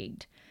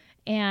intrigued.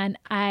 And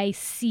I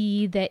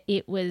see that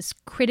it was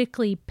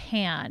critically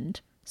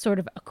panned sort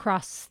of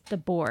across the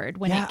board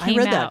when it came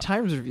I read out. that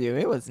Times review.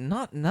 It was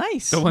not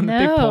nice. The one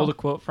that No. they pulled a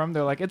quote from,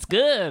 they're like, it's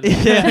good.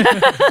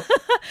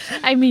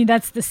 I mean,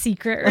 that's the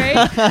secret,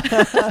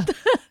 right?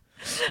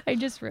 I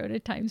just wrote a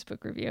Times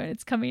book review and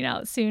it's coming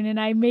out soon, and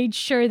I made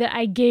sure that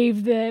I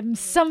gave them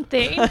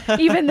something,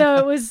 even though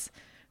it was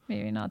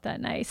maybe not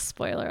that nice.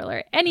 Spoiler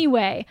alert.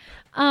 Anyway,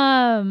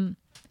 and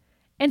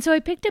so I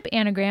picked up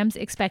Anagrams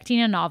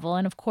expecting a novel,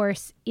 and of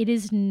course it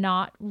is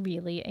not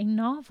really a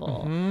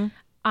novel.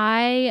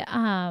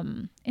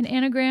 An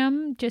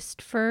anagram,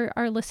 just for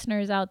our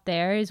listeners out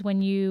there, is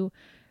when you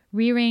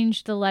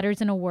rearrange the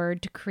letters in a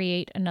word to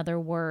create another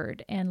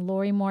word. And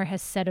Lorrie Moore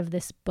has said of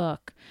this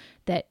book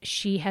that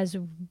she has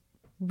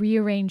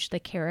rearranged the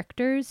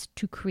characters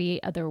to create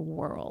other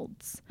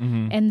worlds.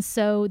 And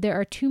so there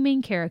are 2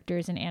 main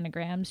characters in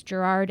Anagrams,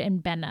 Gerard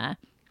and Benna.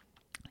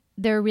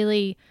 There are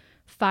really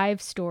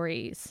 5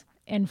 stories,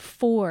 and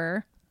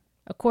 4,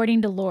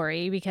 according to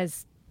Lorrie,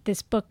 because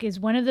this book is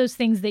one of those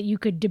things that you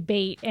could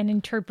debate and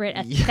interpret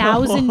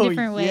 1,000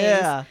 different ways.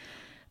 Yeah.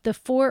 The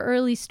 4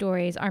 early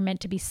stories are meant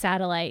to be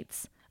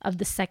satellites of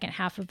the second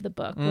half of the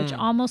book, which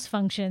almost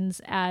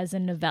functions as a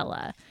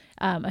novella,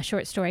 a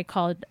short story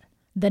called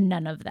The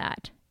None of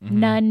That.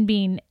 None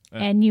being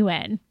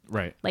N-U-N,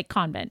 Right. like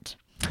convent.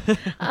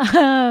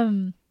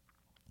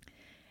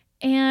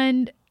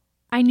 And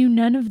I knew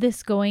none of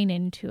this going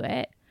into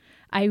it.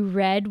 I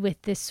read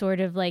with this sort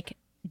of like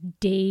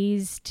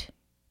dazed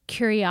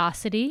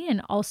curiosity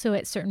and also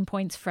at certain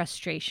points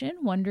frustration,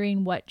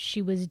 wondering what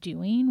she was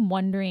doing,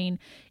 wondering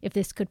if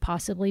this could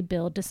possibly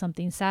build to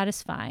something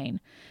satisfying.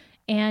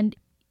 And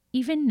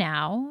even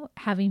now,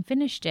 having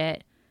finished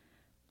it,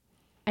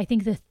 I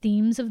think the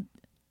themes of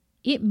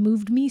it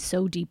moved me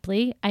so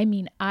deeply. I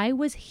mean, I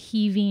was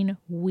heaving,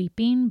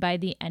 weeping by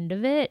the end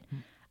of it.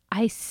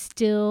 I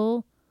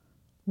still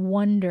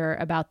wonder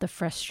about the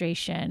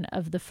frustration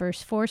of the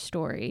first 4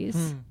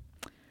 stories.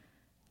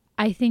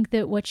 I think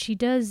that what she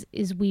does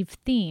is weave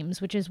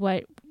themes, which is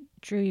what,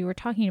 Drew, you were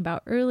talking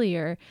about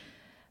earlier,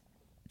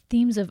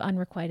 themes of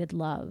unrequited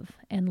love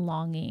and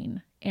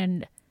longing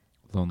and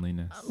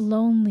Loneliness.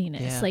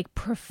 Yeah. like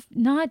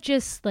not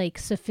just like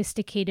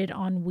sophisticated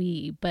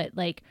ennui, but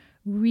like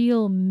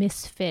real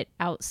misfit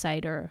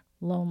outsider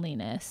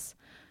loneliness.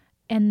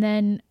 And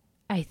then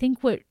I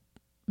think what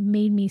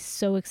made me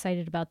so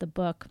excited about the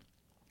book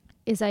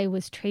is I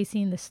was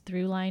tracing this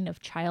through line of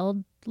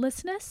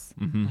childlessness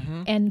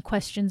and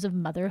questions of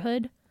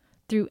motherhood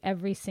through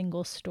every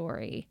single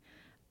story,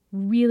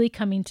 really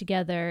coming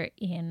together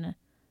in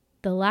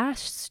the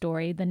last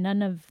story, the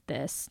None of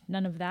That,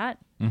 None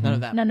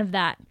of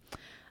that.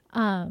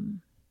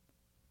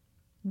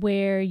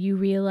 where you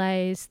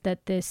realize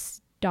that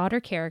this daughter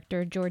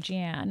character,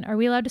 Georgianne, are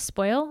we allowed to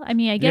spoil? I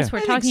mean, I guess Yeah. we're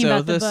I think talking so.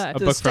 about the This- book. A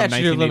The book from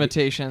statute of 1980.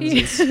 limitations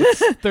is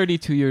It's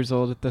 32 years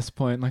old at this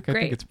point. Like, I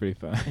Great. think it's pretty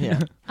fun. yeah.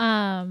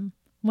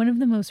 One of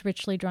the most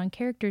richly drawn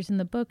characters in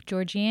the book,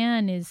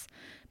 Georgianne, is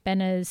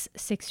Benna's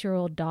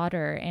 6-year-old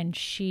daughter, and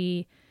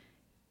she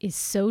is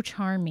so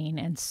charming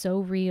and so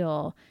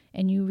real,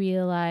 and you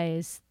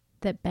realize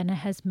that Benna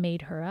has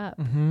made her up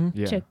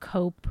Yeah. to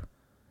cope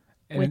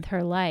with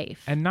her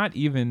life. And not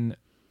even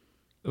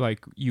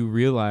like you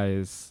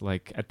realize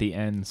like at the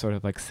end, sort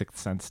of like Sixth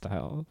Sense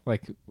style,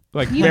 like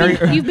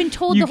You've been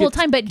told you the whole get-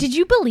 time, but did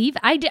you believe?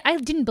 I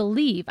didn't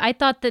believe. I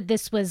thought that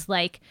this was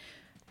like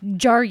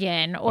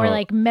jargon or Oh.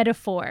 like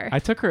metaphor. I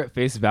took her at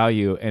face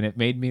value, and it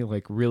made me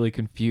like really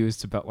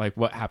confused about like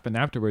what happened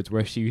afterwards,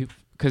 where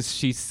because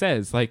she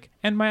says like,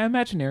 and my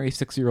imaginary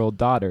 6-year-old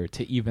daughter,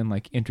 to even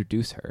like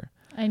introduce her.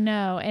 I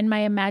know. And my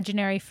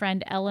imaginary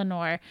friend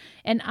Eleanor.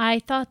 And I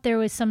thought there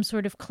was some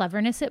sort of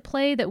cleverness at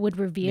play that would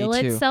reveal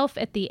Me too. itself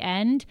at the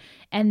end.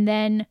 And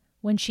then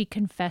when she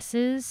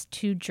confesses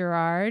to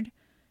Gerard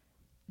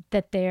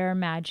that they're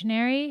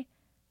imaginary,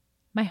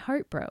 my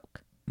heart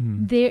broke.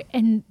 There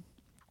and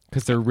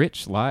Because they're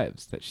rich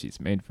lives that she's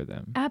made for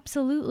them.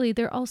 absolutely,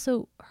 they're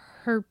also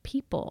her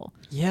people.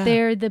 Yeah.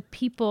 They're the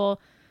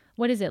people.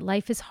 What is it?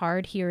 Life is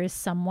hard. Here is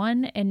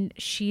someone. And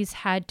she's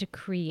had to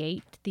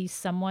create these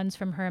someones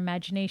from her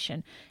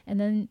imagination. And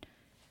then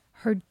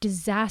her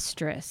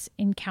disastrous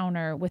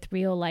encounter with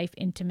real life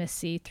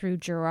intimacy through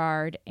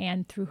Gerard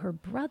and through her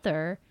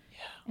brother.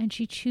 Yeah. And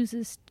she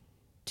chooses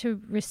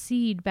to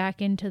recede back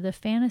into the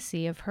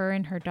fantasy of her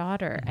and her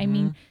daughter. I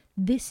mean,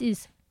 this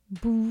is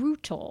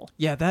brutal.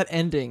 Yeah, that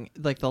ending,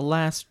 like the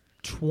last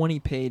 20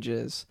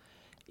 pages,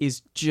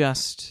 is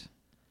just,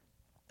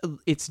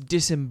 it's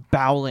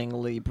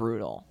disembowelingly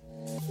brutal.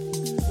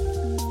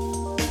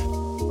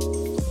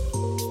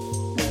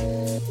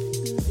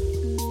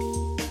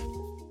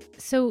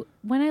 So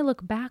when I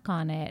look back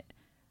on it,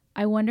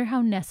 I wonder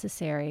how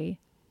necessary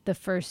the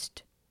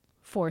first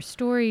 4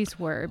 stories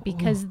were,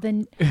 because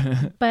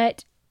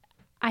but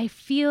I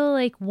feel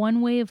like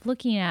one way of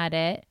looking at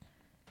it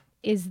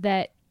is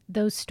that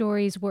those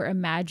stories were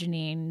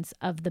imaginings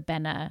of the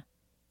Benna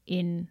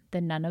in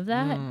the None of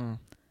That.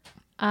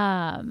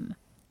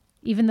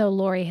 Even though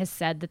Lorrie has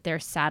said that they're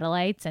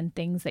satellites and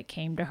things that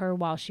came to her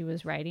while she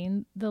was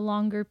writing the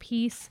longer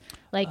piece,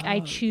 like I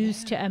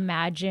choose to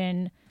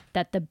imagine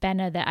that the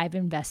Benna that I've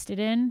invested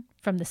in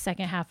from the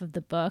second half of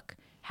the book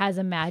has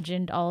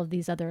imagined all of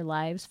these other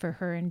lives for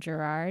her and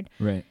Gerard.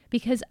 Right.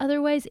 Because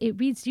otherwise it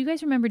reads, do you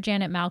guys remember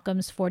Janet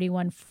Malcolm's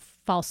 41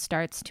 false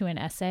starts to an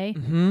essay?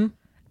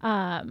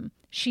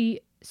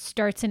 She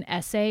starts an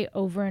essay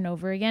over and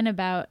over again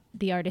about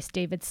the artist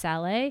David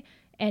Saleh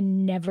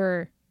and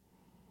never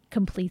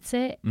completes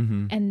it.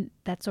 And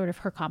that's sort of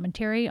her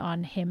commentary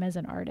on him as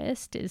an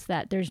artist, is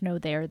that there's no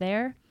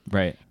there.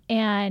 Right.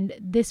 And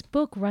this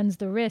book runs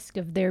the risk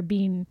of there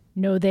being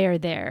no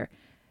there.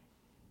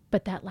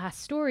 But that last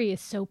story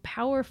is so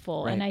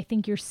powerful. Right. And I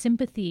think your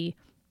sympathy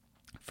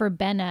for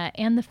Benna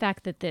and the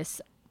fact that this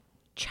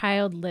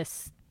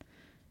childless,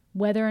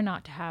 whether or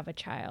not to have a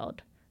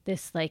child,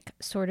 this like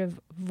sort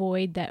of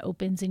void that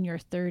opens in your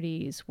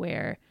 30s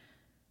where,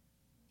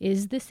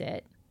 is this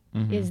it?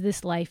 Is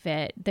this life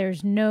it?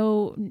 There's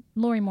no,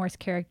 Lorrie Moore's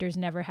characters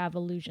never have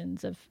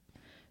illusions of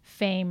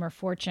fame or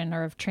fortune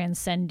or of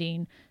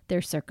transcending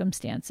their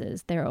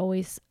circumstances. They're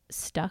always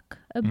stuck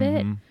a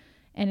bit.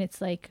 And it's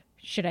like,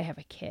 should I have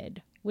a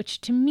kid? Which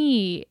to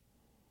me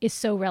is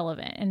so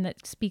relevant, and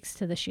that speaks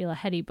to the Sheila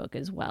Heti book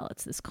as well.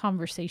 It's this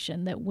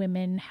conversation that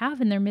women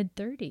have in their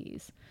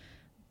mid-30s.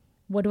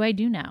 What do I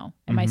do now?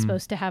 Am I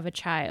supposed to have a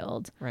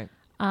child? Right.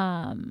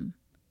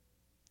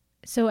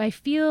 So I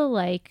feel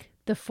like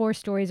the 4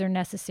 stories are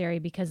necessary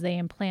because they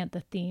implant the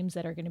themes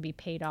that are going to be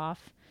paid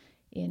off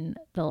in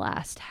the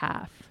last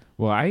half.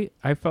 Well, I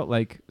felt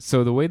like,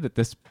 so the way that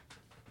this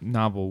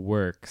novel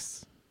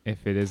works,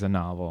 if it is a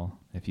novel,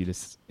 if you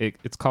just,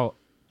 it's called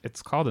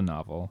a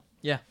novel.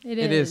 Yeah, It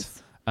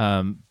is.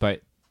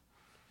 But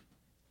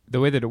the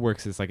way that it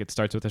works is like it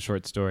starts with a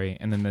short story,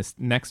 and then this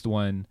next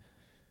one,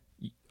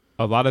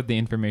 a lot of the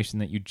information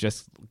that you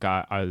just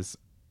got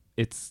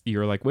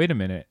you're like, wait a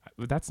minute,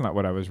 that's not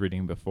what I was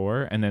reading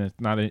before, and then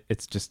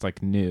it's just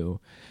like new,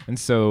 and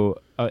so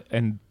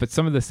but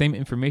some of the same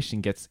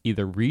information gets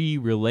either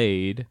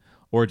relayed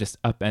or just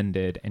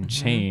upended and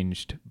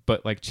changed,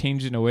 but like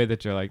changed in a way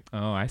that you're like,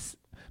 oh,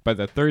 by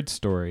the third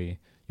story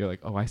you're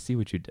like, oh, I see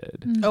what you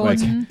did. Oh, like,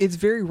 it's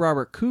very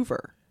Robert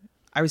Coover.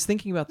 I was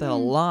thinking about that a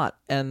lot,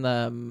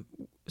 and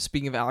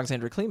speaking of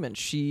Alexandra Kleeman,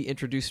 she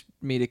introduced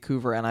me to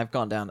Coover, and I've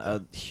gone down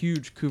a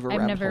huge Coover rabbit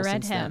hole I've never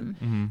read since him.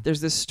 then.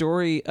 There's this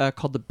story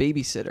called The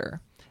Babysitter,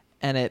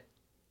 and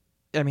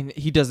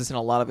he does this in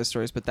a lot of his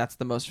stories, but that's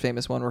the most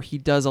famous one, where he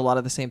does a lot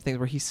of the same things,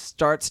 where he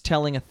starts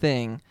telling a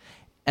thing,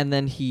 and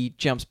then he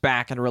jumps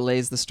back and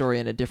relays the story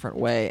in a different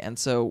way. And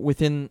so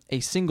within a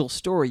single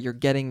story, you're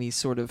getting these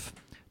sort of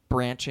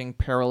branching,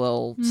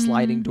 parallel,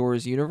 sliding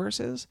doors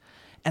universes.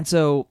 And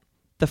so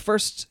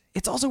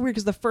it's also weird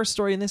because the first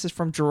story in this is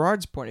from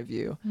Gerard's point of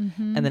view,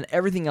 and then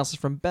everything else is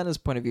from Benna's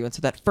point of view. And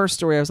so that first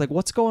story, I was like,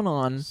 what's going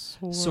on?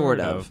 Sort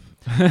of.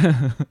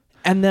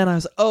 And then I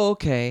was, oh,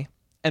 okay.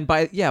 And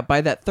by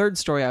that third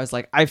story, I was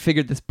like, I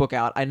figured this book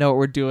out. I know what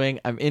we're doing.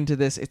 I'm into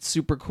this. It's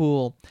super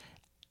cool.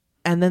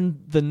 And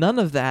then none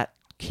of that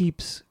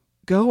keeps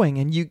going.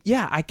 And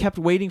I kept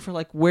waiting for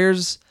like,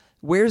 where's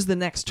the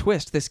next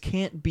twist? This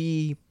can't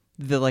be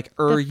the like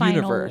The final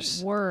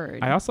universe. word.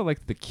 I also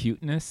like the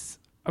cuteness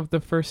of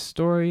the first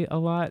story a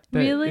lot.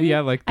 Really?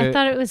 Yeah, like I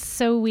thought it was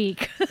so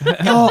weak.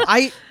 No,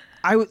 I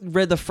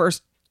read the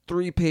first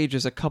 3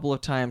 pages a couple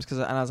of times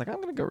and I was like, I'm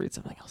gonna go read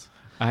something else.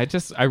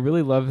 I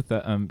really love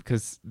the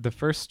because the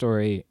first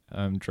story,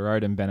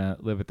 Gerard and Benna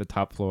live at the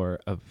top floor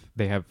of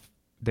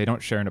they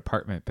don't share an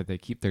apartment, but they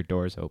keep their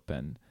doors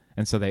open,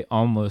 and so they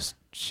almost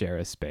share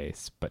a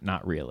space, but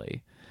not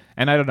really.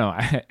 And I don't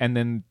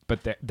know,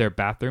 but their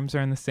bathrooms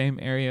are in the same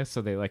area,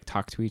 so they like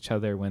talk to each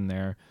other when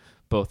they're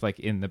both like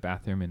in the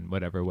bathroom in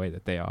whatever way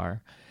that they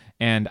are.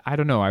 And I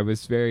don't know, I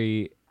was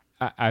very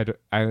I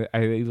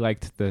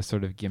liked the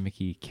sort of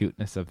gimmicky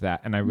cuteness of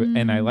that, and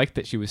I liked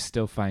that she was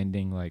still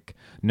finding like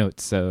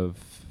notes of,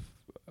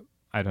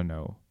 I don't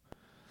know,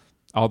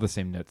 all the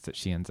same notes that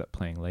she ends up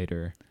playing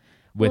later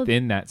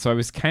within that. So I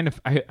was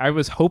I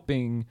was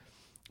hoping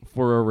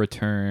for a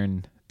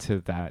return to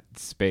that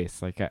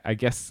space. Like I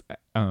guess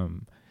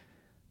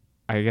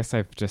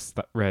I've just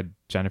read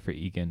Jennifer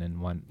Egan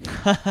and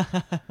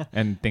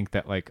and think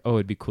that like, oh,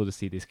 it'd be cool to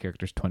see these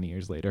characters 20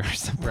 years later or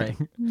something. Right.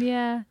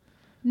 Yeah.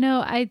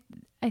 No, I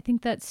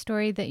think that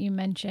story that you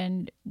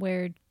mentioned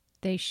where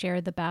they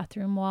share the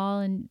bathroom wall,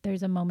 and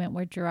there's a moment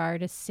where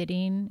Gerard is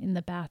sitting in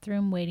the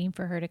bathroom waiting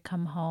for her to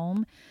come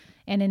home.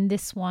 And in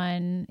this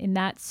one, in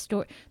that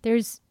story,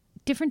 there's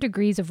different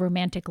degrees of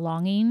romantic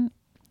longing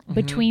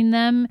between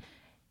them,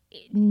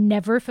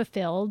 never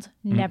fulfilled,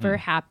 never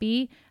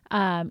happy.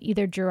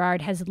 Either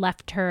Gerard has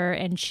left her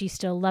and she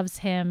still loves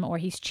him, or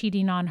he's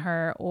cheating on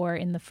her, or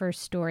in the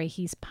first story,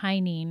 he's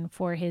pining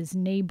for his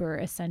neighbor,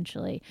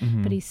 essentially.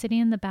 But he's sitting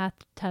in the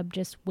bathtub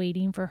just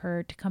waiting for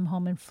her to come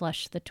home and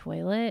flush the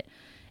toilet.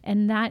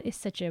 And that is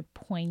such a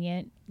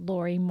poignant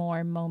Lorrie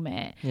Moore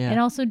moment. Yeah. And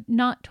also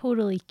not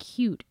totally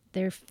cute.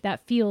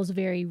 That feels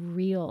very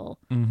real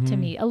to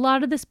me. A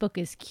lot of this book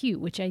is cute,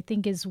 which I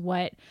think is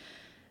what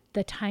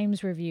the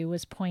Times review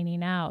was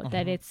pointing out,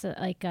 that it's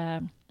like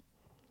a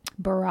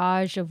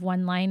barrage of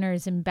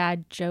one-liners and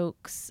bad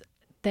jokes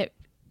that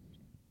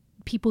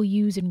people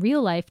use in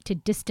real life to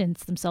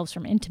distance themselves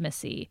from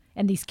intimacy,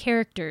 and these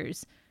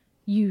characters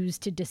use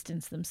to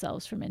distance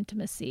themselves from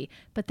intimacy.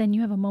 But then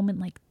you have a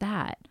moment like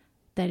that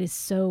is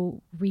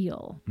so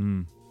real.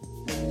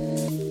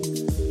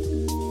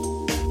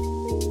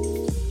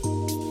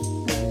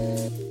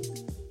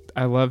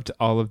 I loved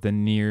all of the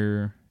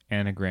near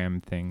anagram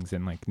things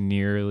and like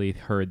nearly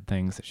heard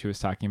things that she was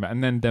talking about,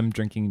 and then them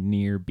drinking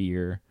near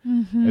beer.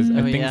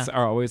 Things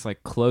are always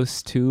like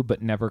close to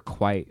but never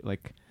quite.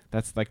 Like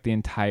that's like the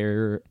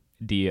entire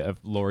idea of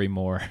Lorrie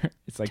Moore.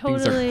 It's like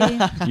Totally.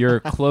 things are you're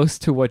close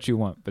to what you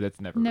want, but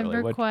it's never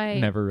quite.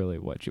 Never really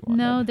what you want.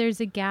 No, there's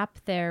a gap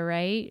there,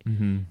 right?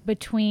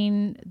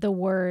 Between the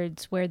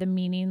words where the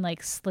meaning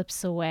like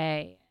slips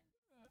away.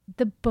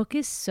 The book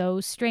is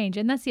so strange.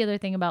 And that's the other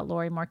thing about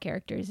Lorrie Moore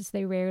characters, is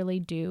they rarely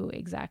do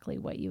exactly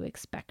what you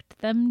expect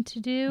them to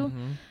do.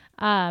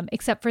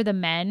 Except for the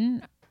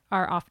men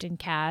are often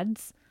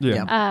cads.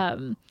 Yeah.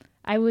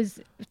 I was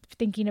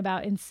thinking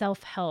about in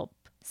Self-Help,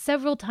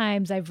 several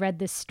times I've read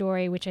this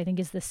story, which I think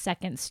is the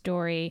second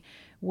story,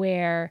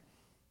 where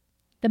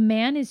the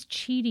man is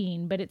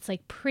cheating, but it's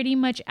like pretty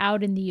much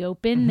out in the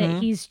open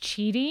that he's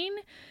cheating,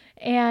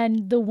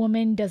 and the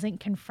woman doesn't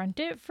confront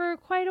it for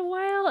quite a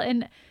while.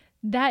 And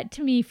that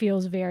to me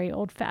feels very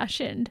old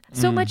fashioned.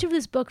 So much of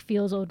this book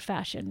feels old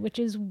fashioned, which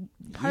is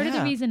part of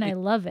the reason I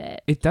love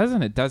it. It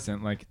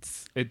doesn't like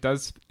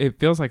it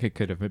feels like it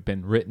could have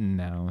been written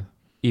now,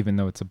 even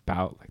though it's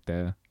about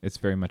like it's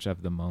very much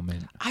of the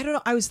moment. I don't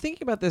know. I was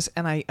thinking about this,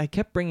 and I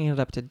kept bringing it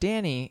up to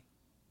Danny.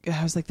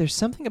 I was like, there's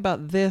something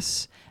about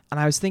this, and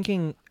I was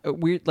thinking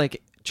weird,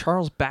 like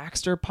Charles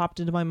Baxter popped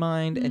into my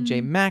mind, and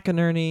Jay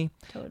McInerney,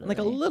 Totally. like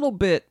a little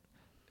bit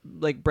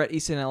like Bret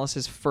Easton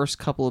Ellis's first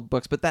couple of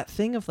books, but that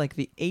thing of like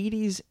the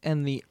 80s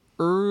and the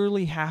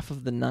early half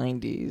of the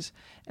 90s,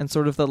 and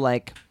sort of the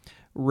like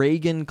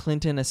Reagan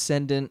Clinton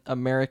ascendant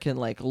American,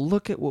 like,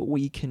 look at what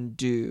we can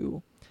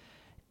do.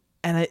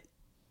 And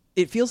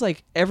it feels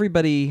like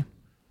everybody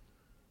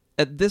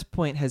at this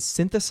point has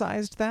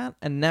synthesized that,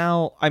 and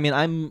now, I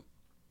mean,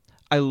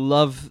 I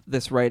love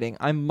this writing.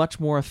 I'm much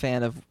more a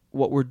fan of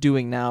what we're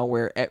doing now,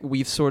 where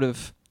we've sort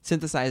of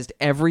synthesized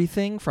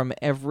everything from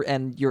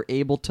and you're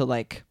able to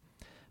like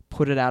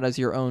put it out as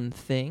your own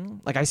thing.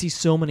 Like, I see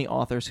so many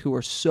authors who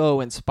are so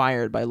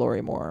inspired by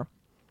Lorrie Moore,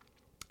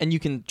 and you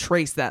can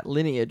trace that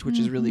lineage, which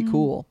is really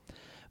cool.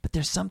 But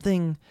there's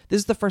something, this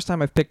is the first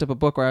time I've picked up a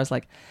book where I was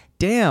like,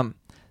 damn,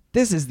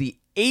 this is the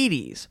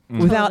 80s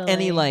without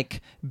any like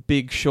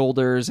big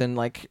shoulders and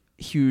like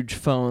huge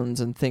phones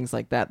and things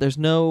like that.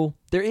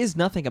 There is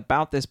nothing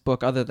about this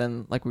book other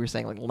than, like we were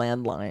saying, like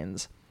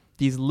landlines,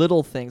 these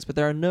little things, but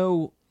there are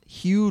no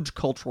huge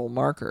cultural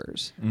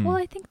markers. Well,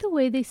 I think the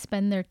way they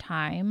spend their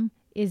time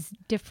is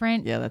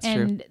different. Yeah, that's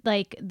and true.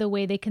 like the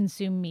way they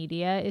consume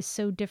media is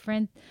so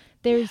different.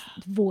 There's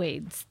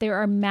voids. There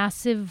are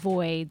massive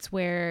voids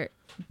where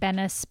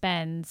Benna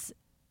spends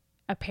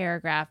a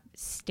paragraph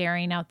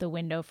staring out the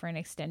window for an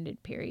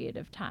extended period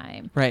of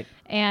time. Right.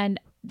 And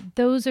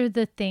those are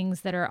the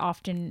things that are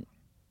often,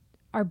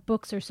 our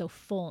books are so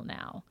full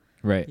now.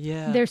 Right.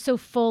 Yeah. They're so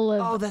full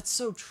of that's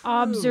so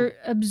true.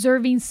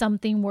 observing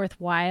something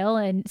worthwhile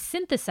and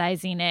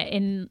synthesizing it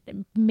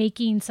and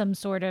making some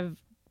sort of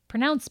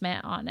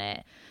pronouncement on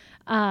it.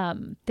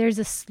 There's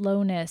a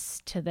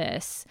slowness to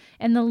this,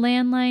 and the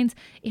landlines.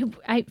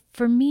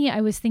 For me,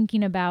 I was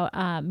thinking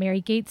about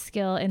Mary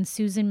Gateskill and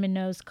Susan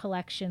Minot's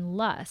collection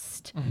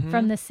Lust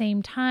from the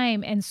same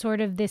time, and sort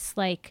of this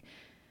like,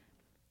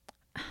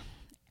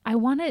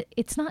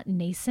 it's not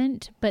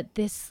nascent, but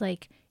this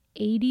like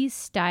 80s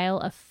style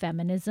of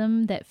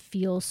feminism that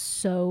feels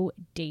so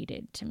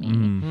dated to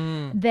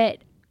me. That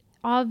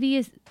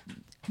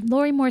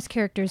Lorrie Moore's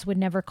characters would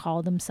never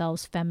call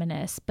themselves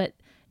feminists, but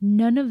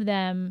none of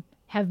them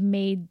have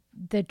made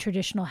the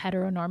traditional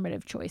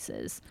heteronormative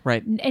choices.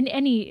 Right. In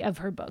any of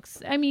her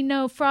books. I mean,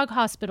 no, Frog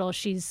Hospital,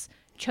 she's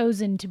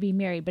chosen to be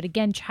married, but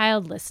again,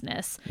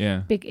 childlessness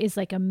is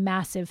like a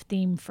massive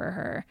theme for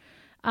her.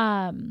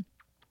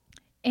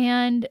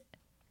 And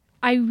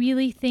I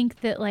really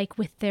think that like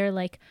with their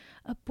like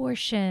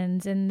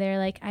abortions and they're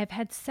like, I've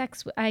had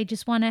sex, I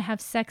just want to have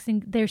sex,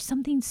 and there's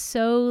something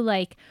so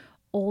like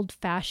old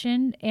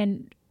fashioned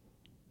and,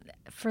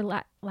 for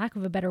lack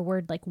of a better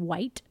word, like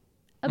white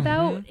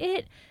about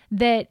it,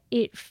 that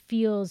it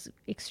feels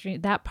extreme.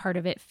 That part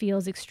of it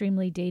feels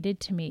extremely dated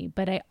to me,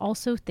 but I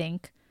also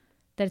think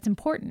that it's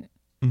important.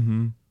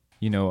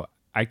 You know,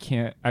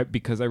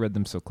 because I read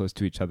them so close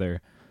to each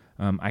other,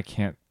 I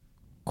can't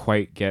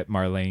quite get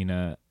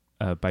Marlena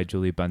by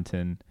Julie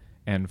Bunton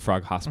and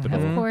Frog Hospital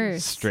Of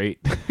course. straight,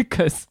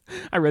 because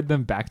I read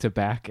them back to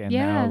back, and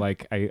now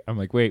like I'm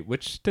like, wait,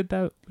 which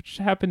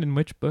happened in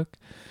which book?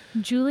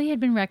 Julie had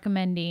been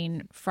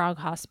recommending Frog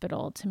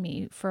Hospital to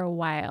me for a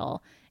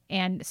while,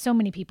 and so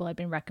many people had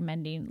been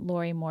recommending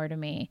Lorrie Moore to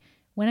me.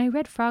 When I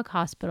read Frog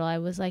Hospital, I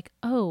was like,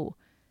 oh,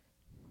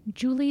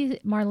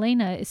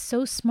 Marlena is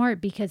so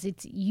smart, because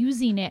it's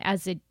using it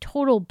as a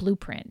total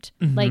blueprint,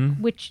 like,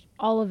 which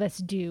all of us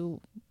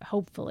do,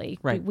 hopefully.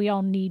 Right. We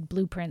all need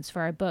blueprints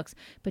for our books,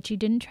 but she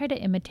didn't try to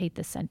imitate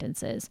the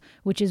sentences,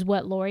 which is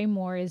what Lorrie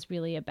Moore is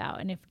really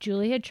about. And if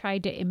Julie had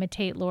tried to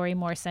imitate Lorrie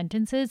Moore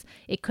sentences,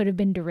 it could have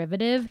been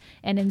derivative,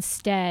 and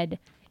instead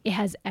it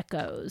has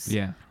echoes.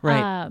 Yeah.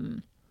 Right.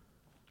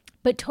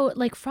 But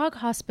like Frog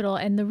Hospital,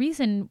 and the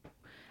reason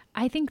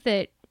I think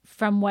that,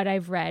 from what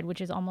I've read,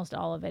 which is almost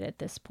all of it at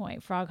this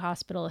point, Frog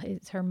Hospital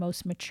is her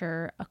most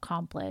mature,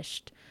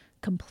 accomplished,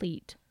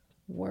 complete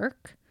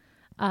work.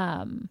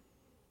 Anagrams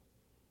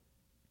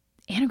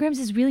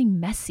is really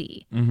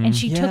messy, and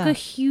she took a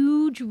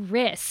huge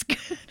risk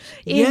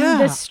in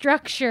the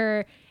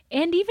structure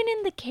and even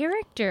in the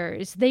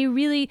characters.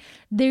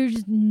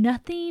 There's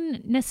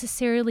nothing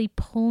necessarily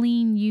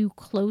pulling you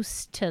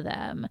close to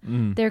them.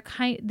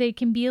 They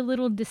can be a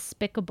little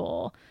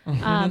despicable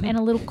and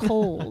a little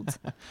cold.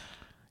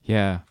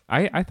 Yeah,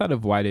 I thought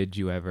of Why Did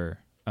You Ever?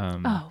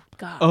 Oh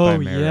God! By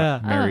yeah,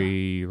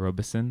 Mary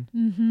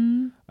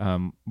Robeson,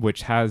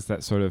 which has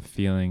that sort of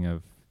feeling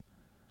of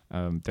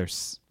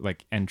there's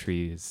like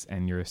entries,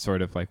 and you're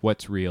sort of like,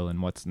 what's real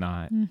and what's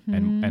not,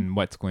 and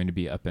what's going to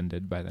be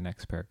upended by the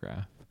next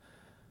paragraph.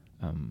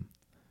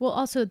 Well,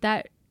 also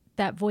that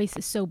voice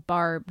is so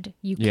barbed,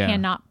 you Yeah.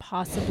 cannot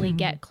possibly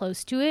get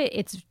close to it.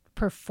 It's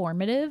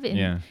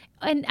performative.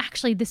 And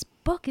actually, this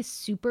book is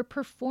super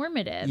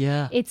performative.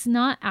 Yeah. It's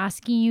not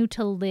asking you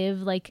to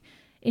live like,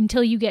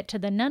 until you get to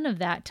the none of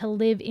that, to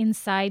live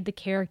inside the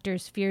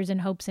characters' fears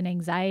and hopes and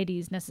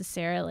anxieties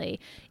necessarily.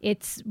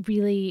 It's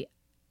really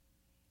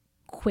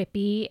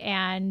quippy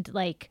and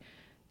like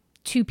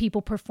two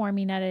people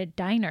performing at a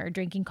diner,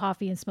 drinking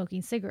coffee and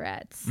smoking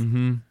cigarettes.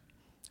 Mm-hmm.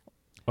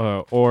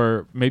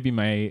 Or maybe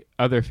my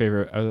other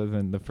favorite, other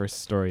than the first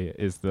story,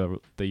 is the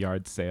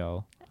yard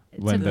sale.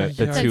 It's When a-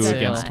 the Yard two sale.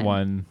 against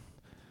one.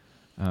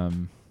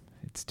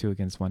 It's 2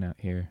 against 1 out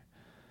here.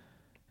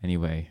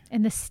 Anyway.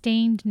 And the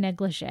stained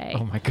negligee.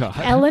 Oh my God.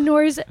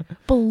 Eleanor's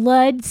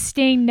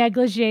blood-stained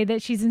negligee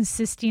that she's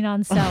insisting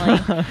on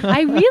selling.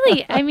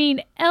 I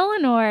mean,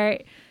 Eleanor,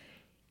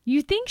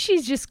 you think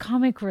she's just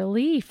comic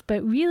relief,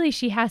 but really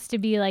she has to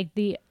be like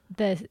the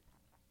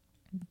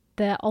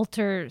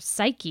alter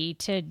psyche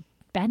to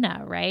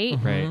Benna, right?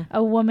 Right.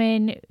 A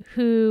woman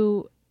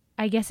who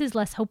I guess is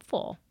less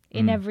hopeful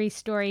in every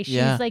story. She's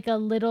Yeah. like a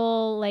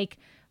little like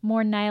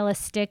more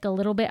nihilistic, a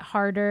little bit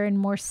harder and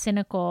more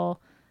cynical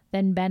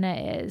than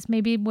Benna is.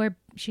 Maybe where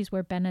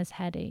Benna's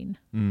heading.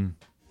 Mm.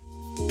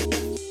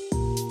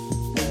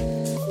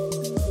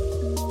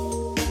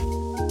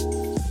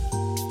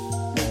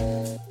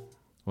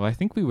 Well, I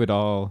think we would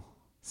all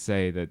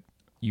say that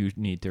you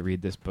need to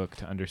read this book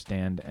to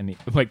understand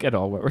at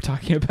all what we're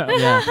talking about.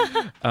 Yeah.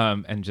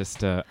 And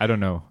just, I don't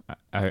know.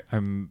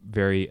 I'm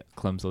very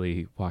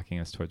clumsily walking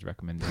us towards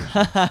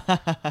recommendations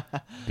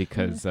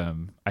because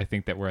I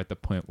think that we're at the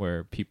point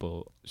where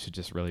people should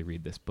just really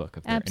read this book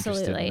if they're interested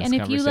Absolutely. in And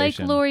this if you like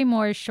conversation. Lorrie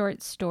Moore's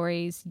short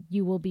stories,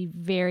 you will be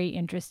very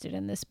interested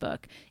in this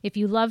book. If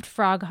you loved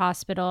Frog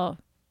Hospital,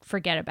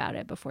 forget about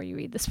it before you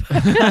read this book.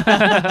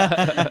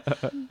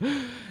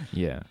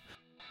 Yeah.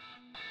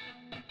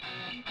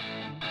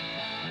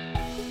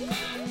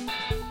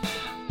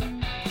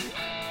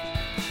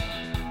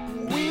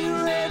 We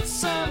read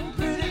some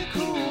pretty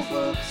cool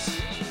books.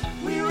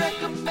 We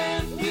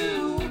recommend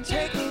you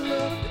take a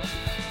look.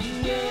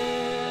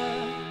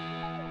 Yeah.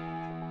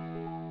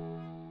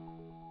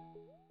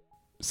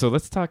 So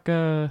let's talk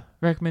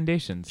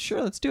recommendations.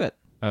 Sure, let's do it.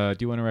 Do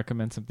you want to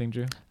recommend something,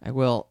 Drew? I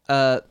will.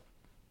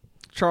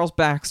 Charles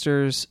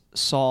Baxter's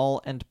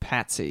Saul and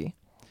Patsy,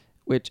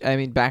 which, I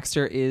mean,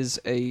 Baxter is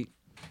a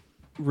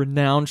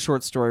renowned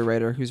short story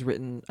writer who's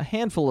written a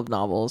handful of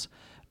novels.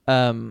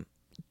 John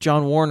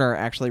Warner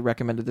actually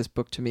recommended this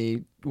book to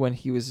me when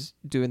he was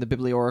doing the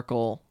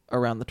Biblioracle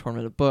around the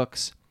Tournament of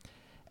Books.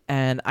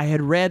 And I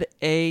had read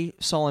a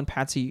Saul and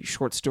Patsy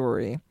short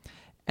story,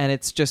 and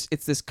it's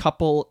this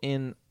couple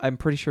in, I'm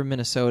pretty sure,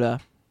 Minnesota.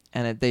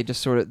 And they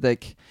just sort of,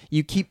 like,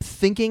 you keep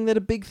thinking that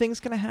a big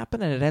thing's going to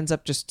happen, and it ends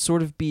up just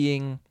sort of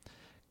being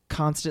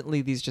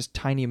constantly these just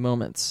tiny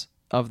moments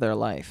of their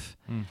life.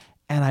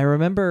 And I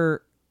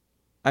remember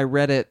I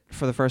read it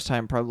for the first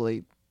time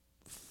probably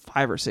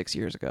 5 or 6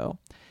 years ago,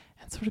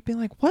 and sort of being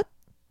like, what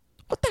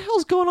the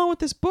hell's going on with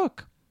this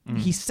book?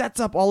 He sets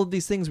up all of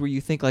these things where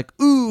you think like,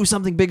 ooh,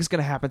 something big is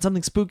going to happen,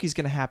 something spooky is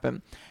going to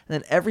happen. And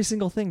then every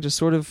single thing just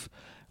sort of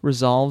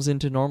resolves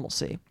into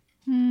normalcy.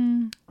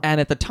 And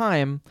at the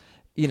time,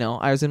 you know,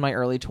 I was in my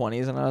early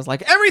 20s and I was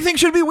like, everything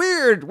should be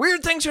weird.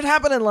 Weird things should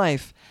happen in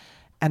life.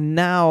 And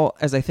now,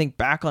 as I think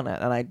back on it,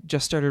 and I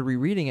just started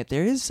rereading it,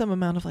 there is some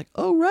amount of like,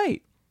 oh,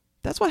 right.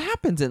 That's what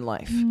happens in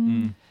life.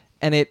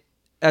 And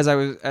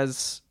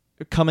as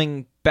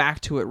coming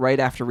back to it right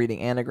after reading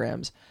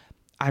Anagrams,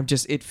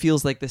 it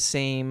feels like the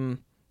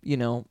same, you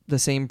know, the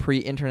same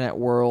pre-internet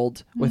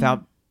world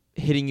without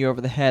hitting you over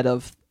the head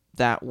of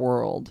that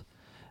world.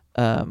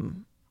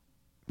 I'm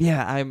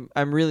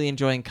really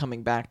enjoying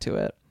coming back to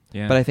it.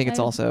 Yeah. But I think it's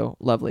also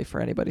lovely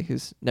for anybody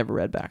who's never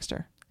read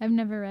Baxter. I've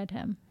never read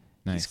him.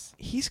 Nice.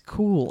 He's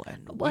cool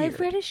and Well, weird. I've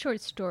read his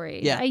short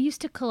stories. Yeah. I used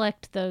to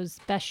collect those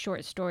best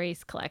short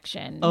stories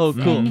collections. Oh,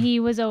 cool. And he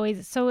was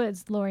always, so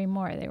is Lorrie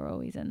Moore. They were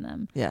always in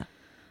them. Yeah.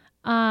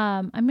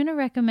 I'm going to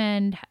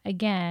recommend,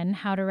 again,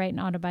 How to Write an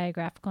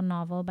Autobiographical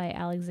Novel by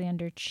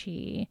Alexander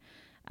Chee.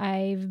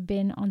 I've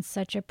been on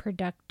such a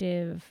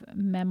productive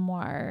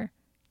memoir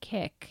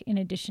kick in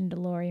addition to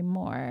Lorrie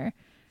Moore,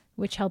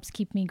 which helps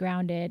keep me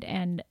grounded.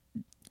 And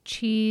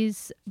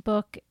Chee's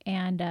book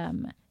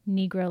and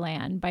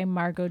Negroland by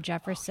Margot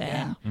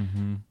Jefferson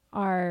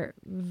are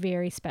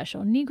very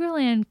special.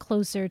 Negroland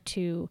closer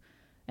to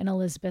an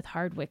Elizabeth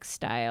Hardwick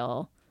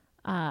style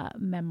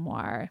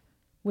memoir,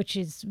 which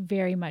is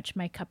very much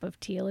my cup of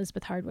tea.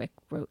 Elizabeth Hardwick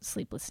wrote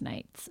Sleepless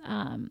Nights.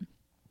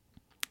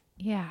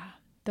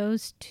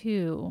 Those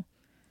two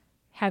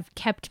have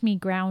kept me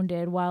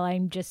grounded while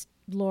I'm just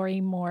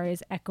Lorrie Moore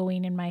is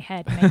echoing in my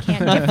head and I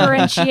can't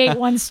differentiate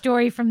one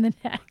story from the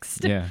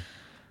next. Yeah.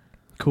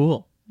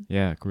 Cool.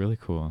 Yeah. Really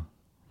cool.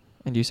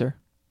 And you, sir?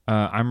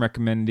 I'm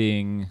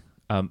recommending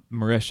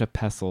Marisha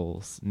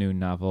Pessel's new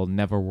novel,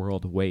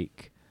 Neverworld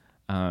Wake.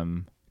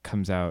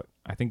 Comes out,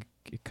 I think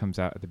it comes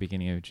out at the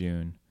beginning of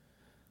June.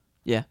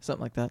 Yeah,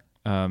 something like that.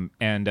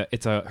 And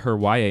it's her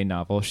YA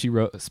novel. She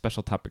wrote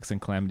Special Topics in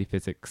Calamity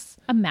Physics.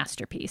 A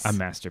masterpiece. A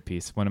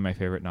masterpiece. One of my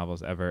favorite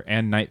novels ever.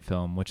 And Night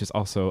Film, which is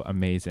also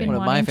amazing. One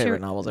of my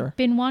favorite novels ever.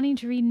 Been wanting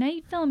to read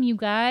Night Film, you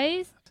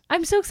guys.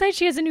 I'm so excited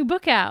she has a new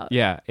book out.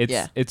 Yeah,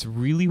 it's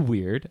really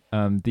weird.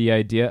 The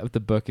idea of the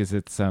book is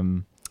it's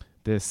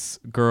this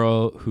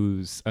girl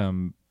whose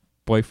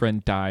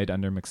boyfriend died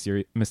under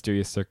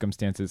mysterious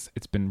circumstances.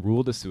 It's been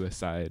ruled a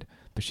suicide,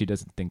 but she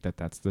doesn't think that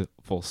that's the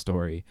full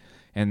story.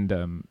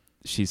 And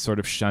she's sort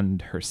of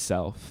shunned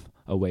herself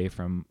away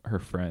from her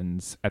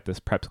friends at this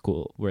prep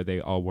school where they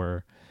all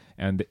were.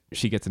 And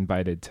she gets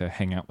invited to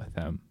hang out with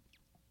them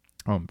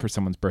for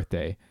someone's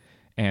birthday.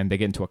 And they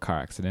get into a car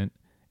accident.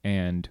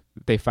 And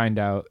they find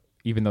out,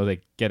 even though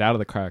they get out of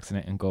the car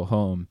accident and go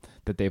home,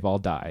 that they've all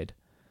died.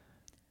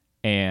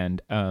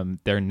 And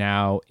they're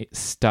now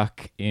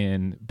stuck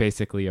in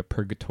basically a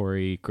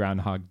purgatory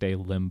Groundhog Day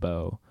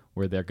limbo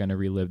where they're going to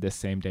relive this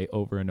same day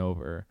over and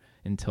over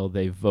until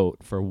they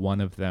vote for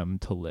one of them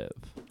to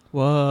live.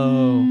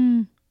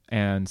 Whoa.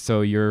 And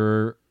so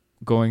you're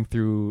going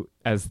through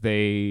as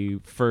they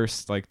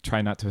first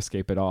try not to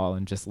escape at all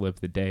and just live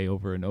the day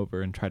over and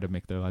over and try to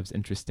make their lives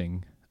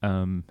interesting.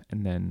 And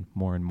then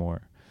more and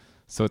more.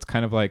 So it's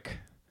kind of I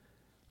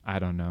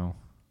don't know.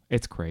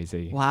 It's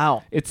crazy.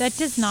 Wow. That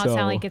does not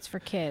sound like it's for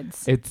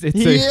kids. It's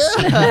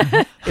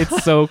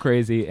so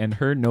crazy. And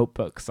her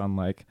notebooks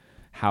on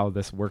how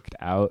this worked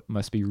out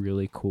must be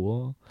really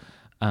cool.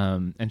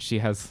 And she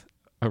has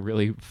a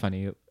really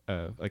funny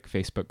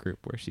Facebook group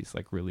where she's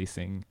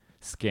releasing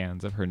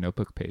scans of her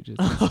notebook pages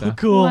and stuff.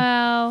 Cool.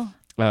 Wow.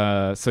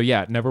 So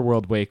yeah,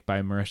 Neverworld Wake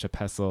by Marisha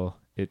Pessel.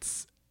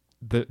 It's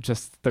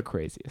just the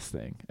craziest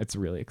thing. It's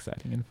really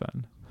exciting and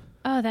fun.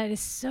 Oh, that is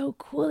so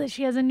cool that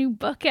she has a new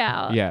book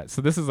out. Yeah,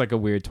 so this is a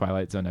weird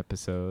Twilight Zone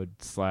episode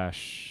 / I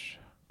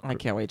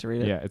can't wait to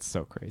read it. Yeah, it's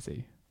so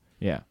crazy.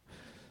 Yeah.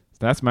 So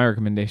that's my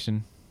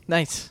recommendation.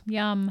 Nice.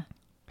 Yum.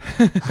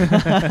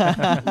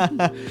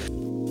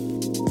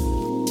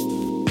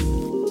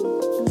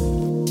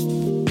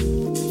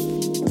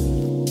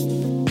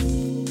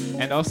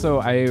 And also,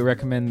 I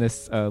recommend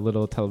this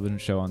little television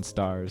show on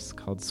Starz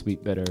called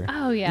SWEETBITTER.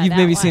 Oh, yeah. You've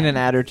maybe seen an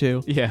ad or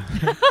two. Yeah.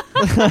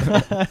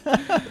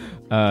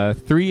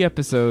 3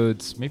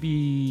 episodes,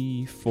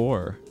 maybe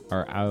 4,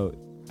 are out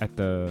at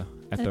the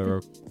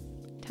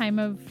time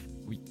of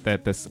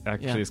that this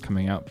actually is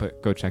coming out,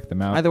 but go check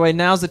them out. Either way,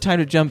 now's the time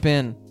to jump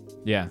in.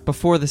 Yeah.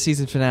 Before the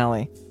season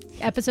finale.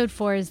 Episode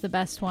 4 is the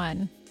best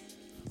one.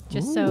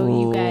 Just so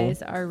you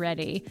guys are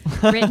ready.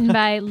 Written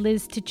by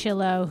Liz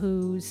Tuccillo,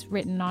 who's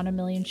written on a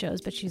million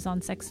shows, but she's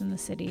on Sex and the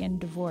City and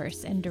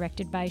Divorce, and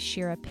directed by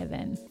Shira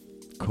Piven.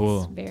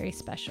 Cool. It's very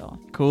special.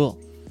 Cool.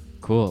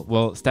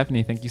 Well,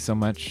 Stephanie, thank you so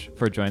much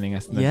for joining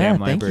us in the Yeah, damn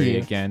thank library you.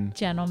 again.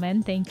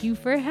 Gentlemen, thank you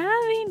for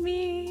having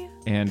me.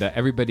 And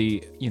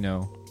everybody,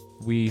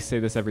 we say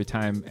this every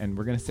time, and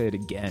we're going to say it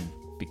again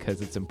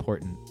because it's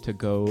important to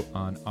go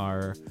on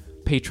our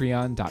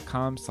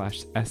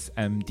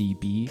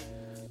patreon.com/smdb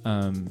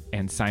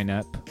and sign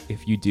up.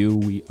 If you do,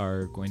 we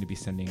are going to be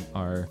sending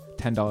our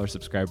 $10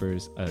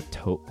 subscribers a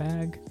tote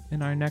bag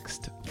in our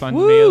next fun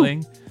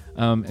mailing.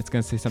 It's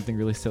going to say something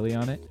really silly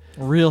on it.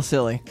 Real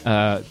silly.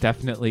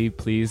 Definitely,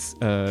 please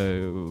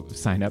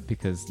sign up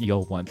because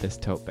you'll want this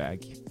tote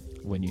bag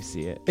when you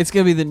see it. It's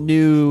going to be the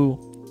new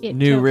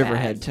tote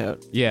Riverhead bag.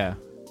 tote. Yeah.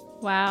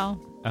 Wow.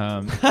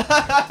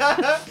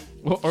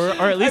 Well, or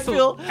at least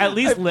feel-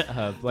 Lit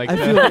Hub.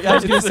 I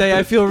was going to say,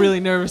 I feel really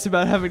nervous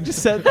about having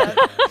just said that.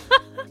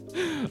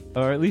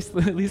 Or at least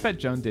that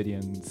Joan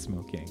Didion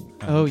smoking.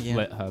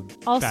 Lit Hub.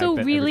 Also, bag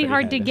that really everybody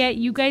hard to had. get.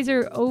 You guys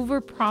are over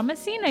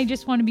promising. I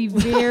just want to be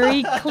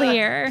very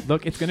clear.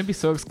 Look, it's going to be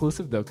so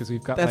exclusive though because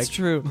we've got That's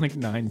true.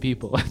 9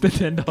 people at the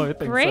 $10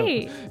 thing.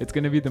 Great. So it's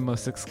going to be the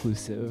most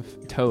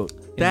exclusive tote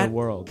in the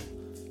world.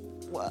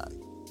 What?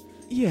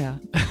 Yeah.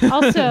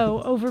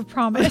 Also, over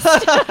promised.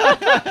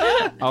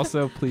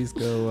 Also, please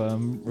go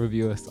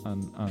review us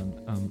on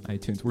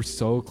iTunes. We're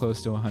so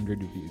close to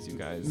 100 reviews, you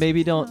guys.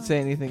 Maybe don't say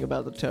anything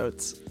about the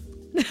totes.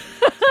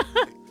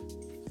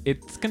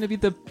 It's going to be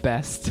the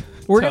best.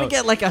 We're going to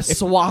get a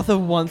swath of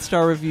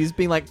 1-star reviews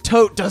being like,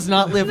 tote does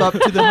not live up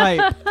to the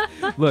hype.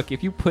 Look,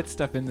 if you put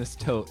stuff in this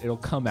tote, it'll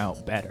come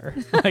out better.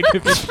 If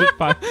you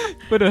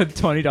put a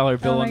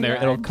 $20 bill in there,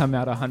 it'll come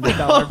out a $100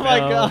 bill. Oh my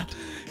God.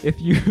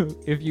 If you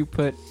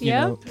put,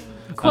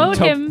 Quote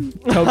him.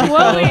 Tobico.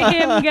 Quote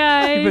him, You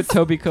guys.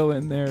 put Tobico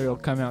in there, it'll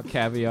come out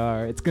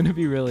caviar. It's going to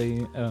be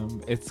really,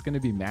 it's going to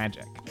be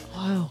magic.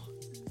 Wow.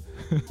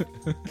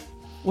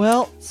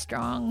 Well,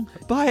 Strong.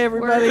 bye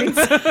everybody. Words.